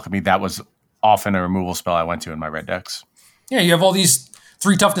on in Alchemy, that was often a removal spell I went to in my red decks. Yeah, you have all these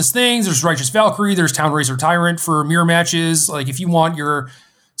 3 toughness things. There's Righteous Valkyrie. There's Townraiser Tyrant for mirror matches. Like if you want your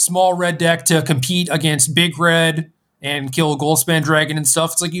small red deck to compete against big red and kill a Goldspan Dragon and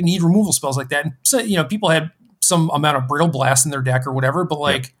stuff, it's like you need removal spells like that. And so, people had some amount of Brittle Blast in their deck or whatever,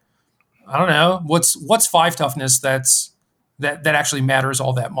 but I don't know. What's 5 toughness that actually matters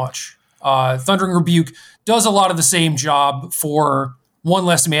all that much? Thundering Rebuke does a lot of the same job for 1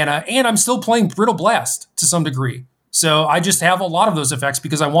 less mana, and I'm still playing Brittle Blast to some degree. So I just have a lot of those effects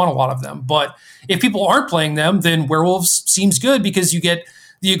because I want a lot of them. But if people aren't playing them, then Werewolves seems good because you get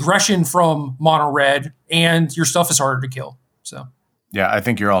the aggression from mono red and your stuff is harder to kill. So yeah, I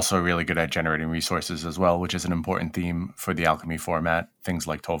think you're also really good at generating resources as well, which is an important theme for the Alchemy format. Things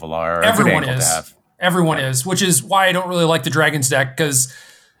like Tovolar are everyone a good angle to have. Everyone is, which is why I don't really like the Dragons deck, because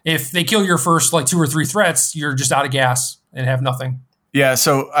if they kill your first 2 or 3 threats, you're just out of gas and have nothing. Yeah,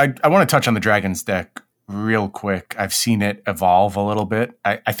 so I want to touch on the Dragons deck real quick. I've seen it evolve a little bit.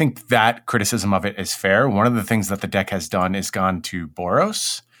 I think that criticism of it is fair. One of the things that the deck has done is gone to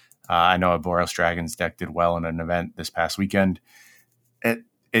Boros. I know a Boros Dragons deck did well in an event this past weekend.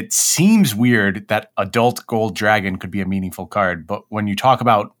 It seems weird that Adult Gold Dragon could be a meaningful card, but when you talk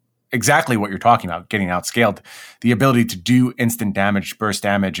about exactly what you're talking about, getting outscaled, the ability to do instant damage, burst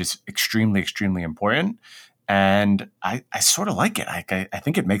damage is extremely, extremely important. And I sort of like it. I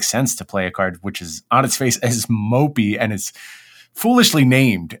think it makes sense to play a card which is on its face as mopey and is foolishly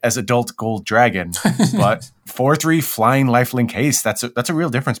named as Adult Gold Dragon, but 4/3 flying lifelink haste. That's a real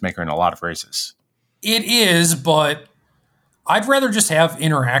difference maker in a lot of races. It is, but I'd rather just have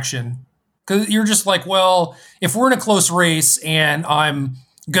interaction, because you're just like, well, if we're in a close race and I'm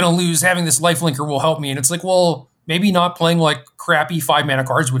gonna lose, having this lifelinker will help me. And it's like, well, maybe not playing crappy 5 mana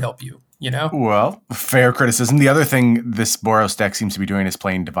cards would help you. Well, fair criticism. The other thing this Boros deck seems to be doing is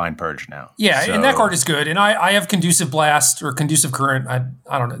playing Divine Purge now. Yeah, so. And that card is good. And I have Conducive Blast or Conducive Current.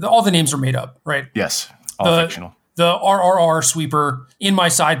 I don't know. All the names are made up, right? Yes, all fictional. The RRR sweeper in my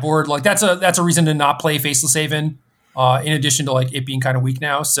sideboard, that's a reason to not play Faceless Haven. In addition to it being kind of weak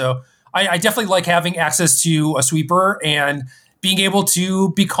now, so I definitely like having access to a sweeper and being able to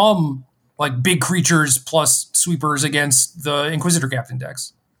become big creatures plus sweepers against the Inquisitor Captain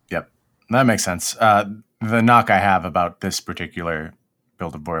decks. Yep. That makes sense. The knock I have about this particular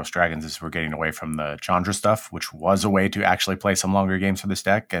build of Boros Dragons is we're getting away from the Chandra stuff, which was a way to actually play some longer games for this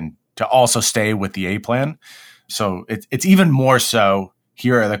deck and to also stay with the A plan. So it's even more so,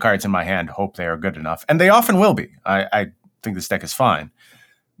 here are the cards in my hand, hope they are good enough. And they often will be. I think this deck is fine.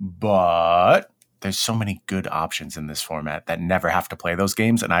 But there's so many good options in this format that never have to play those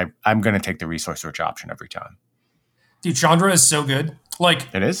games. And I'm going to take the resource search option every time. Dude, Chandra is so good.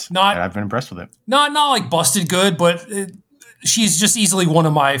 It is. And I've been impressed with it. Not busted good, but she's just easily one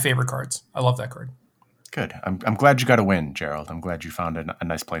of my favorite cards. I love that card. Good. I'm glad you got a win, Gerald. I'm glad you found a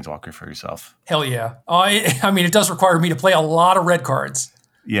nice Planeswalker for yourself. Hell yeah. It does require me to play a lot of red cards.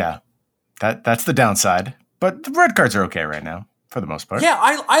 Yeah. That's the downside. But the red cards are okay right now, for the most part. Yeah,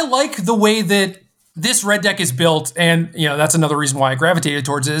 I like the way that this red deck is built. And, that's another reason why I gravitated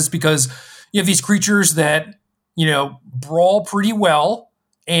towards it, is because you have these creatures that brawl pretty well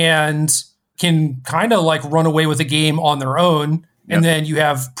and can kind of run away with a game on their own. Yep. And then you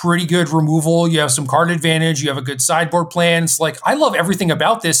have pretty good removal. You have some card advantage. You have a good sideboard plan. It's I love everything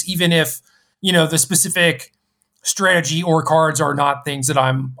about this, even if, the specific strategy or cards are not things that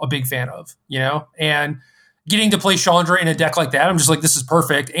I'm a big fan of, and getting to play Chandra in a deck like that, I'm just this is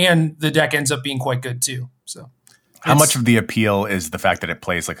perfect. And the deck ends up being quite good too. So how much of the appeal is the fact that it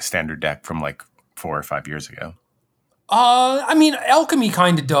plays like a standard deck from 4 or 5 years ago? Alchemy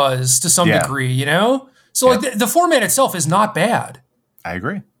kind of does to some degree, So the format itself is not bad. I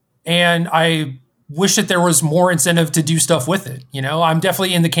agree. And I wish that there was more incentive to do stuff with it. I'm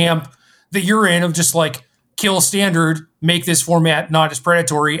definitely in the camp that you're in of just like kill standard, make this format not as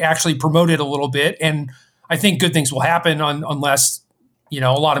predatory, actually promote it a little bit. And I think good things will happen unless, a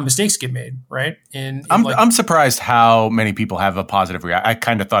lot of mistakes get made, right? I'm surprised how many people have a positive reaction. I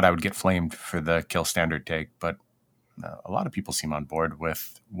kind of thought I would get flamed for the kill standard take, but a lot of people seem on board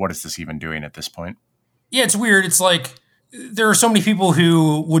with what is this even doing at this point? Yeah, it's weird. It's like there are so many people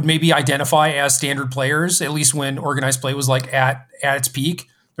who would maybe identify as standard players, at least when organized play was like at its peak.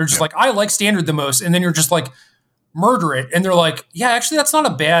 They're just like, I like standard the most. And then you're just like, murder it. And they're like, yeah, actually, that's not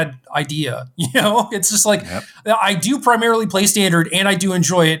a bad idea. It's just like, I do primarily play standard and I do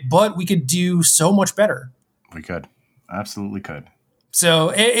enjoy it, but we could do so much better. We could. Absolutely could.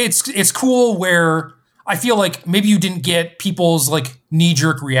 So it's cool where I feel like maybe you didn't get people's like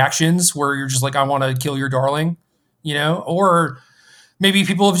knee-jerk reactions where you're just like, I want to kill your darling, or maybe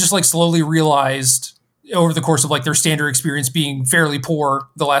people have just like slowly realized over the course of like their standard experience being fairly poor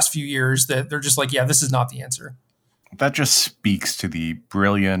the last few years that they're just like, yeah, this is not the answer. That just speaks to the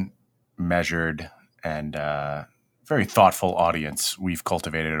brilliant, measured, and very thoughtful audience we've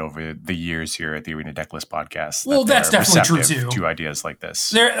cultivated over the years here at the Arena Decklist podcast. Well, that's definitely true too. To ideas like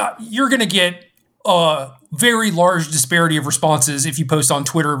this, you're going to get a very large disparity of responses if you post on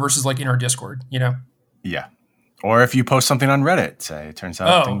Twitter versus like in our Discord. Yeah, or if you post something on Reddit. Say it turns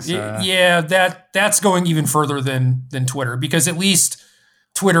out things. That's going even further than Twitter, because at least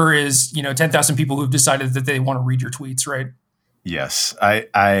Twitter is 10,000 people who've decided that they want to read your tweets, right? Yes,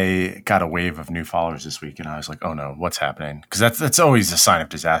 I got a wave of new followers this week, and I was like, "Oh no, what's happening?" Because that's always a sign of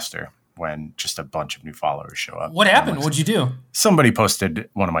disaster when just a bunch of new followers show up. What happened? What'd you do? Somebody posted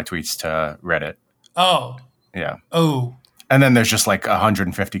one of my tweets to Reddit. Oh, yeah. Oh, and then there's just like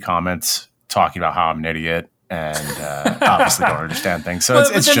 150 comments talking about how I'm an idiot and obviously don't understand things. So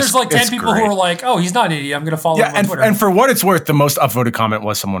but then there's like 10 people who are like, "Oh, he's not an idiot. I'm going to follow him on Twitter." And for what it's worth, the most upvoted comment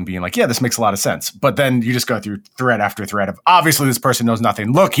was someone being like, "Yeah, this makes a lot of sense." But then you just go through thread after thread of obviously this person knows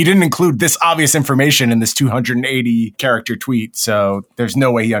nothing. Look, he didn't include this obvious information in this 280 character tweet, so there's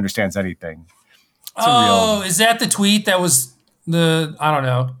no way he understands anything. Is that the tweet that was I don't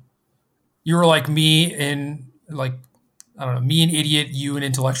know. You were like me and like, I don't know, me an idiot, you an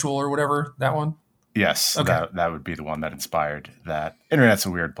intellectual or whatever, that one? Yes, okay. That would be the one that inspired that. Internet's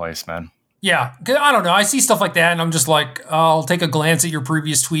a weird place, man. Yeah, I don't know. I see stuff like that, and I'm just like, I'll take a glance at your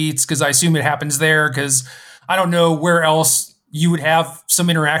previous tweets because I assume it happens there because I don't know where else you would have some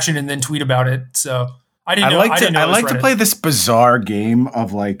interaction and then tweet about it. So I didn't know. I like to play this bizarre game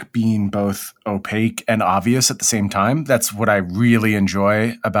of like being both opaque and obvious at the same time. That's what I really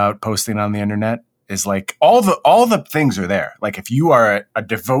enjoy about posting on the internet. Is like all the things are there. Like if you are a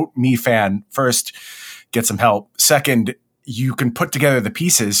devout me fan, first, get some help. Second, you can put together the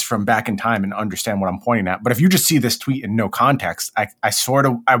pieces from back in time and understand what I'm pointing at. But if you just see this tweet in no context, I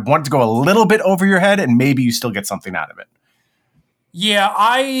want it to go a little bit over your head and maybe you still get something out of it. Yeah,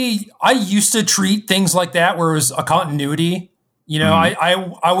 I used to treat things like that where it was a continuity.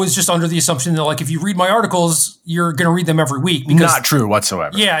 I was just under the assumption that like if you read my articles, you're going to read them every week. Because, not true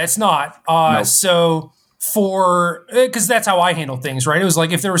whatsoever. Yeah, it's not. Nope. So because that's how I handle things, right? It was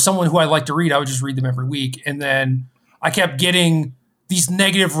like if there was someone who I like to read, I would just read them every week. And then I kept getting these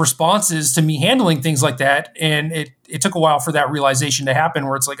negative responses to me handling things like that. And it took a while for that realization to happen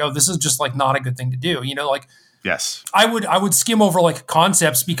where it's like, oh, this is just like not a good thing to do. Yes. I would skim over like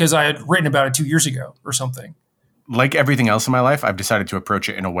concepts because I had written about it 2 years ago or something. Like everything else in my life, I've decided to approach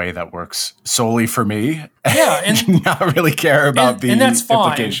it in a way that works solely for me. Yeah, and not really care about and that's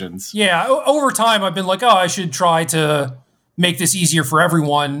fine. implications. Yeah, over time, I've been like, I should try to make this easier for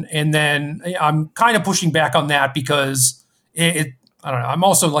everyone, and then I'm kind of pushing back on that because I don't know. I'm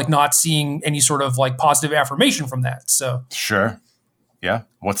also like not seeing any sort of like positive affirmation from that. So sure, yeah.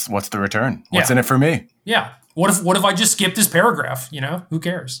 What's the return? What's in it for me? Yeah. What if I just skip this paragraph? Who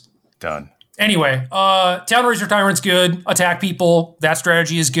cares? Done. Anyway, Town Razor Tyrant's good. Attack people. That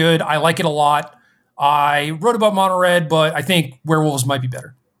strategy is good. I like it a lot. I wrote about Mono Red, but I think Werewolves might be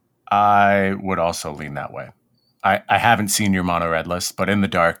better. I would also lean that way. I haven't seen your Mono Red list, but in the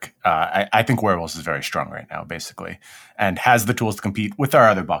dark, I think Werewolves is very strong right now, basically, and has the tools to compete with our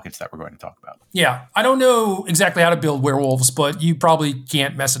other buckets that we're going to talk about. Yeah, I don't know exactly how to build Werewolves, but you probably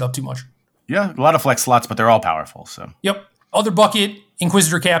can't mess it up too much. Yeah, a lot of flex slots, but they're all powerful. So, yep. Other bucket,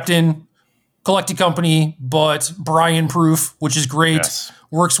 Inquisitor Captain. Collected Company, but Brian proof, which is great. Yes.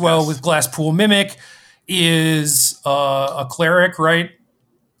 Works well with Glasspool Mimic. Is a cleric, right?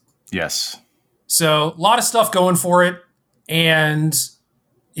 Yes. So a lot of stuff going for it, and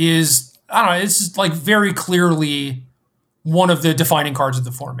is, I don't know, it's just like very clearly one of the defining cards of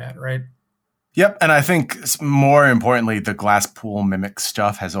the format, right? Yep, and I think more importantly, the Glass Pool Mimic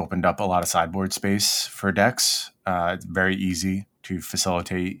stuff has opened up a lot of sideboard space for decks. It's very easy to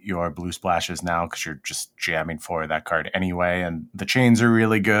facilitate your blue splashes now because you're just jamming for that card anyway, and the chains are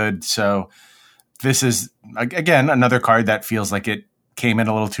really good. So this is, again, another card that feels like it came in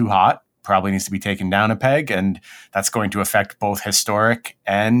a little too hot, probably needs to be taken down a peg, and that's going to affect both Historic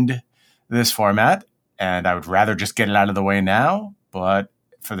and this format. And I would rather just get it out of the way now, but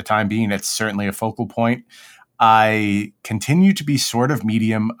for the time being, it's certainly a focal point. I continue to be sort of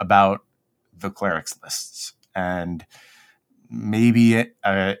medium about the Clerics lists, and maybe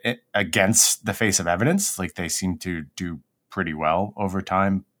against the face of evidence, like they seem to do pretty well over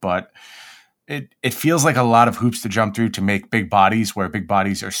time, but it feels like a lot of hoops to jump through to make big bodies, where big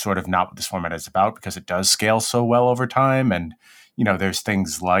bodies are sort of not what this format is about because it does scale so well over time. And, there's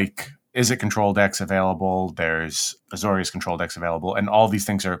things like, is it control decks available? There's Azorius control decks available, and all these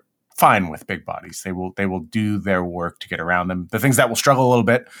things are fine with big bodies. They will do their work to get around them. The things that will struggle a little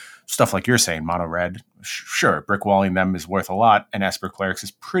bit, stuff like you're saying, mono red, sure, brick walling them is worth a lot, and Esper Clerics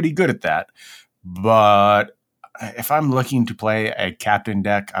is pretty good at that. But if I'm looking to play a captain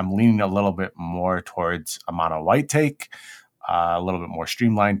deck, I'm leaning a little bit more towards a mono white take, a little bit more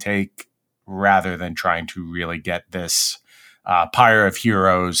streamlined take, rather than trying to really get this Pyre of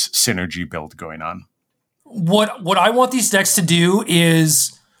Heroes synergy build going on. What I want these decks to do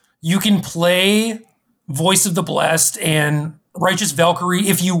is you can play Voice of the Blessed and Righteous Valkyrie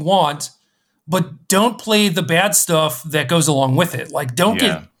if you want, but don't play the bad stuff that goes along with it. Like don't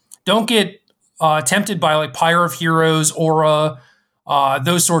get tempted by like Pyre of Heroes, Aura,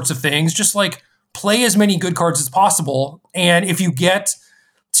 those sorts of things. Just like play as many good cards as possible. And if you get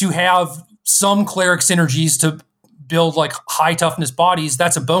to have some cleric synergies to build like high toughness bodies,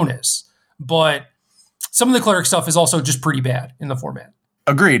 that's a bonus. But some of the cleric stuff is also just pretty bad in the format.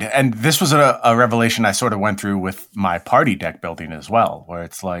 Agreed. And this was a revelation I sort of went through with my party deck building as well, where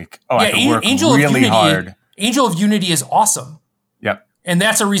it's like, I can work really hard. Angel of Unity is awesome. Yep. And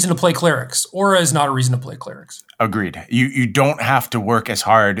that's a reason to play clerics. Aura is not a reason to play clerics. Agreed. You don't have to work as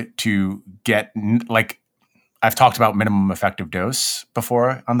hard to get, like, I've talked about minimum effective dose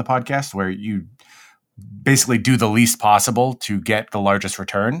before on the podcast, where you basically do the least possible to get the largest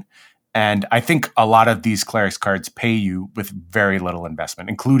return. And I think a lot of these clerics cards pay you with very little investment,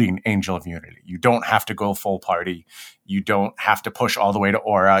 including Angel of Unity. You don't have to go full party. You don't have to push all the way to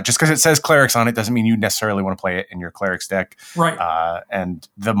Aura. Just because it says clerics on it doesn't mean you necessarily want to play it in your clerics deck. Right. And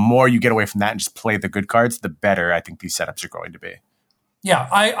the more you get away from that and just play the good cards, the better I think these setups are going to be. Yeah,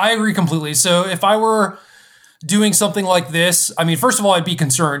 I agree completely. So if I were doing something like this, I mean, first of all, I'd be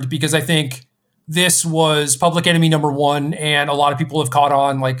concerned because I think this was Public Enemy #1, and a lot of people have caught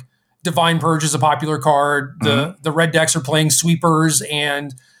on. Like Divine Purge is a popular card. The red decks are playing sweepers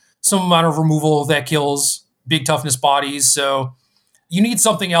and some amount of removal that kills big toughness bodies. So you need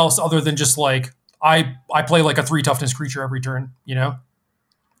something else other than just like I play like a 3 toughness creature every turn,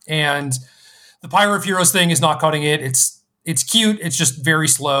 And the Pyre of Heroes thing is not cutting it. It's cute. It's just very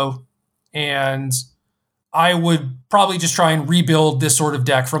slow, and I would probably just try and rebuild this sort of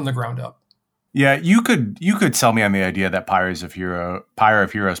deck from the ground up. Yeah, you could sell me on the idea that Pyre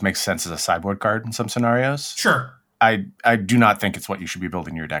of Heroes makes sense as a sideboard card in some scenarios. Sure. I do not think it's what you should be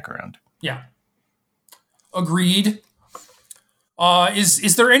building your deck around. Yeah. Agreed.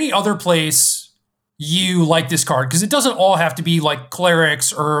 Is there any other place you like this card? Because it doesn't all have to be like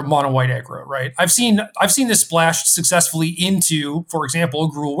clerics or mono white aggro, right? I've seen this splashed successfully into, for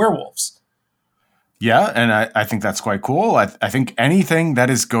example, Gruul Werewolves. Yeah, and I think that's quite cool. I think anything that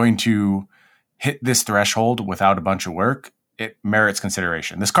is going to hit this threshold without a bunch of work, it merits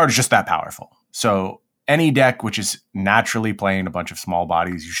consideration. This card is just that powerful. So any deck which is naturally playing a bunch of small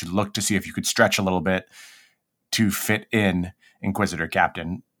bodies, you should look to see if you could stretch a little bit to fit in Inquisitor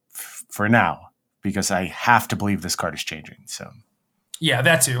Captain for now, because I have to believe this card is changing. So yeah,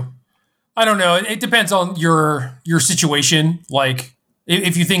 that too. I don't know. It depends on your situation. Like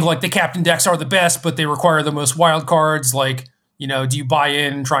if you think like the Captain decks are the best, but they require the most wild cards, like, do you buy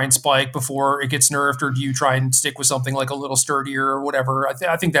in and try and spike before it gets nerfed, or do you try and stick with something like a little sturdier or whatever?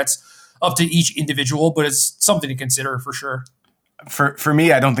 I think that's up to each individual, but it's something to consider for sure. For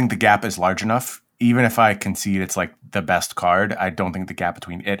me, I don't think the gap is large enough. Even if I concede it's like the best card, I don't think the gap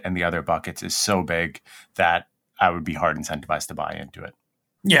between it and the other buckets is so big that I would be hard incentivized to buy into it.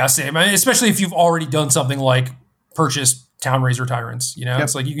 Yeah, same. I mean, especially if you've already done something like purchase Town Razor Tyrants. Yep.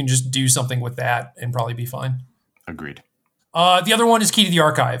 It's like you can just do something with that and probably be fine. Agreed. The other one is Key to the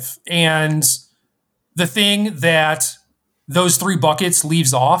Archive. And the thing that those 3 buckets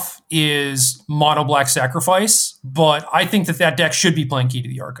leaves off is Mono Black Sacrifice. but I think that deck should be playing Key to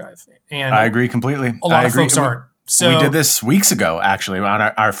the Archive. And I agree completely. A lot of folks aren't. So we did this weeks ago, actually, on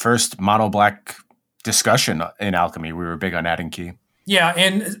our first mono black discussion in Alchemy. We were big on adding Key. Yeah,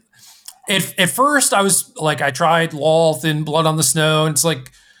 and at first I was like, I tried Lolth and Blood on the Snow, and it's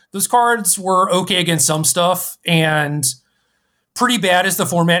like those cards were okay against some stuff and pretty bad as the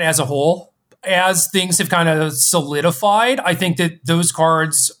format as a whole. As things have kind of solidified, I think that those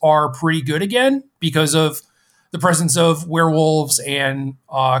cards are pretty good again because of the presence of werewolves and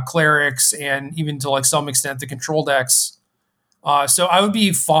clerics, and even to like some extent the control decks. So I would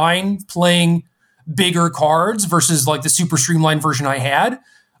be fine playing bigger cards versus like the super streamlined version I had.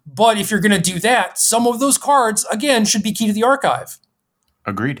 But if you're going to do that, some of those cards, again, should be Key to the Archive.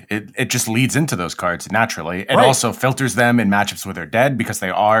 Agreed. It just leads into those cards naturally. It also filters them in matchups where they're dead because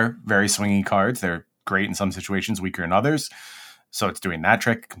they are very swingy cards. They're great in some situations, weaker in others. So it's doing that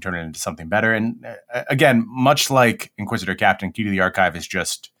trick, can turn it into something better. And again, much like Inquisitor Captain, Key to the Archive is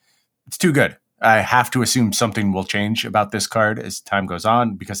just, it's too good. I have to assume something will change about this card as time goes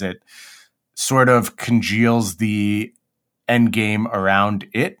on because it sort of congeals the end game around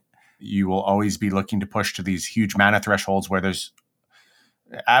it. You will always be looking to push to these huge mana thresholds where there's,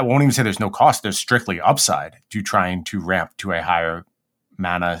 I won't even say there's no cost. There's strictly upside to trying to ramp to a higher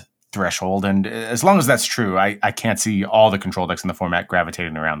mana threshold. And as long as that's true, I can't see all the control decks in the format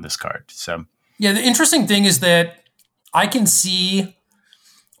gravitating around this card. So yeah, the interesting thing is that I can see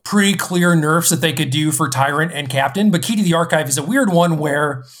pretty clear nerfs that they could do for Tyrant and Captain, but Key to the Archive is a weird one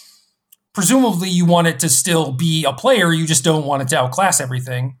where presumably you want it to still be a player, you just don't want it to outclass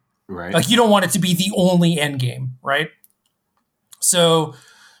everything. Right. Like you don't want it to be the only end game, right? So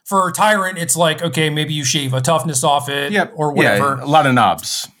for Tyrant, it's like, okay, maybe you shave a toughness off it or whatever. Yeah, a lot of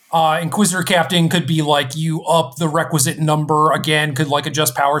knobs. Inquisitor Captain could be like you up the requisite number again, could like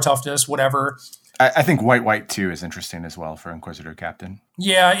adjust power toughness, whatever. I think white too is interesting as well for Inquisitor Captain.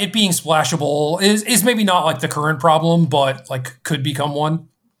 Yeah, it being splashable is maybe not like the current problem, but like could become one.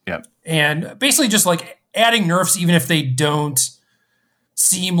 Yep. And basically just like adding nerfs, even if they don't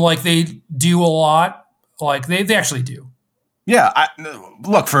seem like they do a lot, like they actually do. Yeah,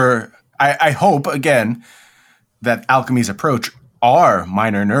 I hope, again, that Alchemy's approach are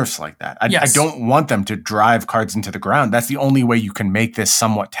minor nerfs like that. I don't want them to drive cards into the ground. That's the only way you can make this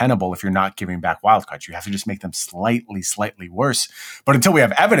somewhat tenable if you're not giving back wild cards. You have to just make them slightly worse. But until we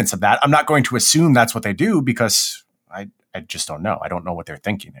have evidence of that, I'm not going to assume that's what they do because I just don't know. I don't know what they're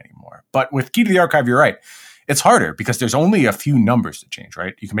thinking anymore. But with Key to the Archive, you're right. It's harder because there's only a few numbers to change,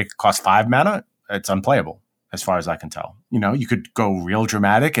 right? You can make it cost 5 mana. It's unplayable as far as I can tell. You know, you could go real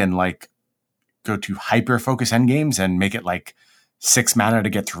dramatic and like go to hyper focus endgames and make it like 6 mana to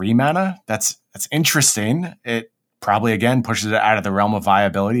get 3 mana. That's interesting. It probably again pushes it out of the realm of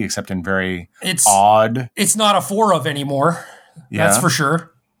viability, except in very odd. It's not a 4 of anymore. Yeah. That's for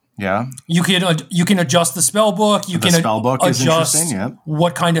sure. Yeah. You can adjust the spell book. You can adjust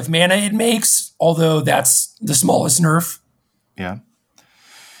what kind of mana it makes, although that's the smallest nerf. Yeah.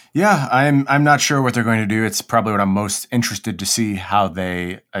 Yeah, I'm not sure what they're going to do. It's probably what I'm most interested to see how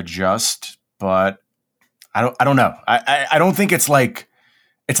they adjust, but I don't know. I don't think it's like,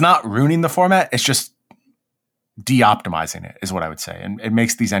 it's not ruining the format. It's just de-optimizing it is what I would say. And it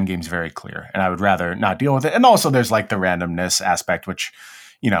makes these endgames very clear. And I would rather not deal with it. And also there's like the randomness aspect, which,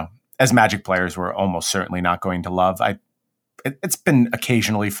 you know, as Magic players, we're almost certainly not going to love. It's been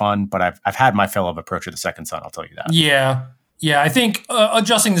occasionally fun, but I've had my fill of Approach of the Second Sun. I'll tell you that. Yeah. I think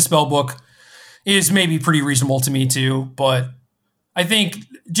adjusting the spell book is maybe pretty reasonable to me too. But I think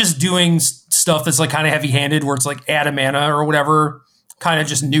just doing stuff that's like kind of heavy-handed, where it's like add a mana or whatever, kind of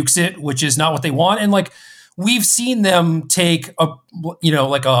just nukes it, which is not what they want. And like we've seen them take a more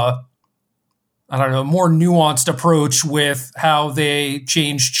nuanced approach with how they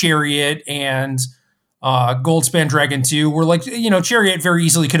changed Chariot and Goldspan Dragon 2, where like, you know, Chariot very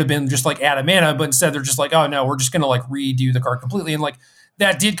easily could have been just like add a mana, but instead they're just like, oh no, we're just going to like redo the card completely. And like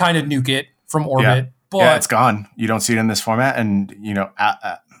that did kind of nuke it from orbit. Yeah. But yeah, it's gone. You don't see it in this format. And, you know,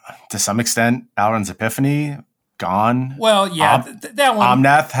 to some extent, Alrund's Epiphany, gone. Well, yeah, that one.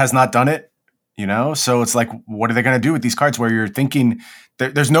 Omnath has not done it, you know? So it's like, what are they going to do with these cards where you're thinking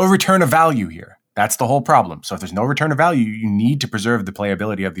there's no return of value here? That's the whole problem. So if there's no return of value, you need to preserve the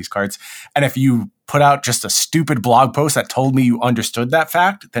playability of these cards. And if you put out just a stupid blog post that told me you understood that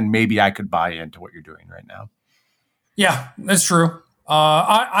fact, then maybe I could buy into what you're doing right now. Yeah, that's true.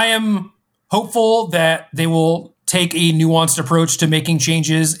 I am hopeful that they will take a nuanced approach to making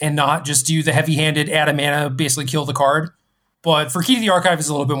changes and not just do the heavy-handed add a mana, basically kill the card. But for Key to the Archive is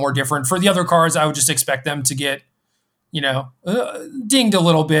a little bit more different. For the other cards, I would just expect them to get dinged a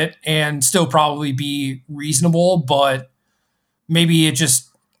little bit and still probably be reasonable, but maybe it just,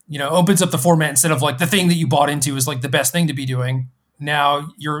 opens up the format instead of like the thing that you bought into is like the best thing to be doing. Now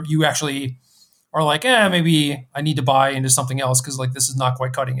you actually are like, maybe I need to buy into something else because like this is not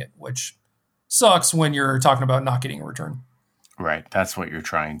quite cutting it, which sucks when you're talking about not getting a return. Right. That's what you're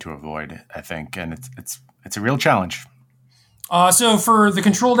trying to avoid, I think. And it's a real challenge. So for the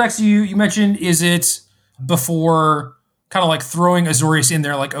control decks you mentioned, is it before kind of like throwing Azorius in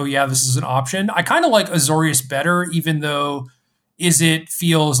there like, oh yeah, this is an option? I kind of like Azorius better, even though it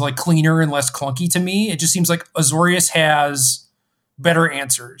feels like cleaner and less clunky to me. It just seems like Azorius has better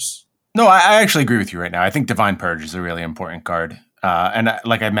answers. No, I actually agree with you right now. I think Divine Purge is a really important card. And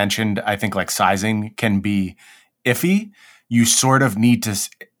like I mentioned, I think like sizing can be iffy. You sort of need to,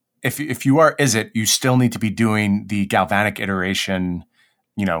 if you are Izzet, you still need to be doing the Galvanic iteration,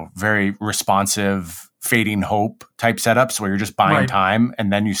 very responsive, fading hope type setups where you're just buying time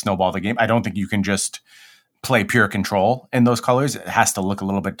and then you snowball the game. I don't think you can just play pure control in those colors. It has to look a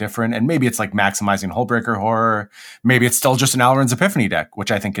little bit different. And maybe it's like maximizing Hullbreaker Horror. Maybe it's still just an Alrund's Epiphany deck,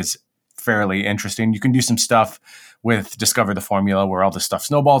 which I think is fairly interesting. You can do some stuff with Discover the Formula where all the stuff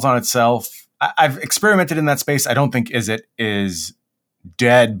snowballs on itself. I've experimented in that space. I don't think Izzet is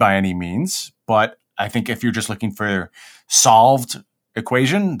dead by any means, but I think if you're just looking for solved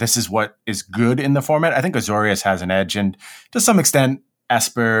equation, this is what is good in the format. I think Azorius has an edge, and to some extent,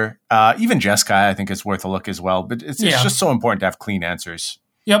 Esper, even Jeskai, I think is worth a look as well. But it's just so important to have clean answers.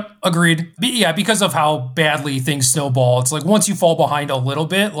 Yep, agreed. But yeah, because of how badly things snowball, it's like once you fall behind a little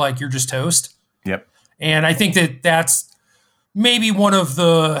bit, like you're just toast. Yep. And I think that's maybe one of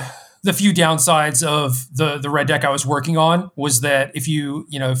the few downsides of the red deck I was working on was that if you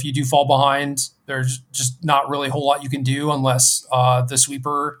do fall behind, there's just not really a whole lot you can do unless the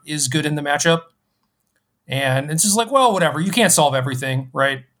sweeper is good in the matchup. And it's just like, well, whatever. You can't solve everything,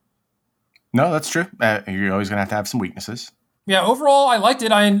 right? No, that's true. You're always going to have some weaknesses. Yeah, overall, I liked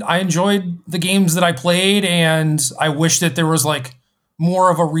it. I enjoyed the games that I played, and I wish that there was like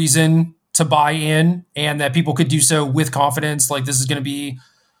more of a reason to buy in and that people could do so with confidence. Like this is going to be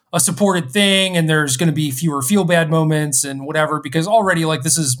a supported thing and there's going to be fewer feel bad moments and whatever, because already like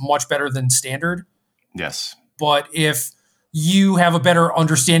this is much better than standard. Yes. But if you have a better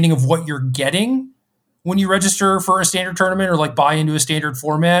understanding of what you're getting when you register for a standard tournament or like buy into a standard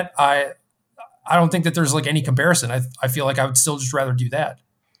format, I don't think that there's like any comparison. I feel like I would still just rather do that.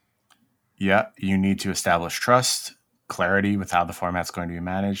 Yeah, you need to establish trust, clarity with how the format's going to be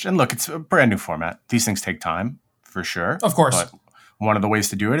managed. And look, it's a brand new format. These things take time, for sure. Of course. But one of the ways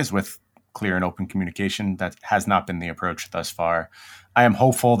to do it is with clear and open communication. That has not been the approach thus far. I am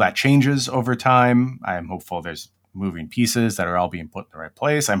hopeful that changes over time. I am hopeful there's moving pieces that are all being put in the right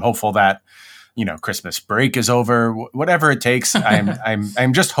place. I'm hopeful that Christmas break is over, whatever it takes.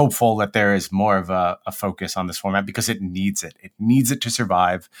 I'm just hopeful that there is more of a focus on this format because it needs it. It needs it to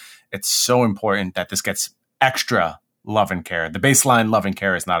survive. It's so important that this gets extra love and care. The baseline love and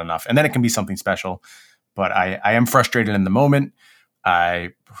care is not enough. And then it can be something special. But I am frustrated in the moment. I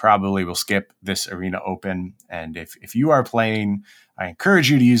probably will skip this Arena Open. And if you are playing, I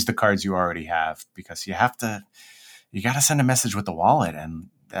encourage you to use the cards you already have because you got to send a message with the wallet. And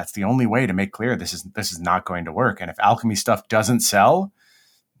that's the only way to make clear this is not going to work. And if alchemy stuff doesn't sell,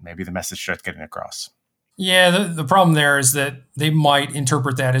 maybe the message starts getting across. Yeah, the problem there is that they might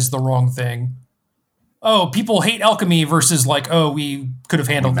interpret that as the wrong thing. Oh, people hate alchemy versus like, oh, we could have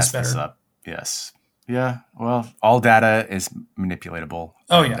handled this better. This up. Yes. Yeah. Well, all data is manipulatable.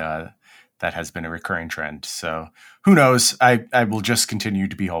 Oh, and, yeah. That has been a recurring trend. So who knows? I will just continue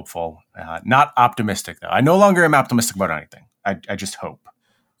to be hopeful. Not optimistic, though. I no longer am optimistic about anything. I just hope.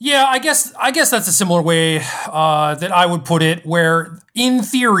 Yeah, I guess that's a similar way that I would put it, where in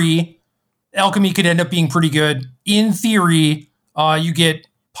theory, alchemy could end up being pretty good. In theory, you get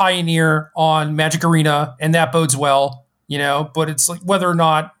Pioneer on Magic Arena, and that bodes well, but it's like whether or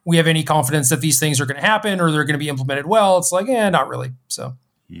not we have any confidence that these things are going to happen or they're going to be implemented well, it's like, not really. So,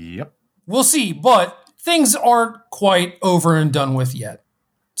 yep. We'll see, but things aren't quite over and done with yet.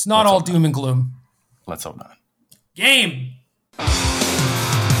 It's not all doom and gloom. Let's hope not. Game.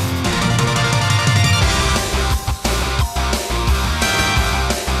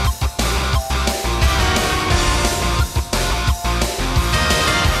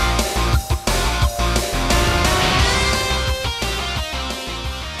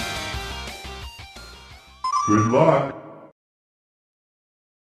 Good luck.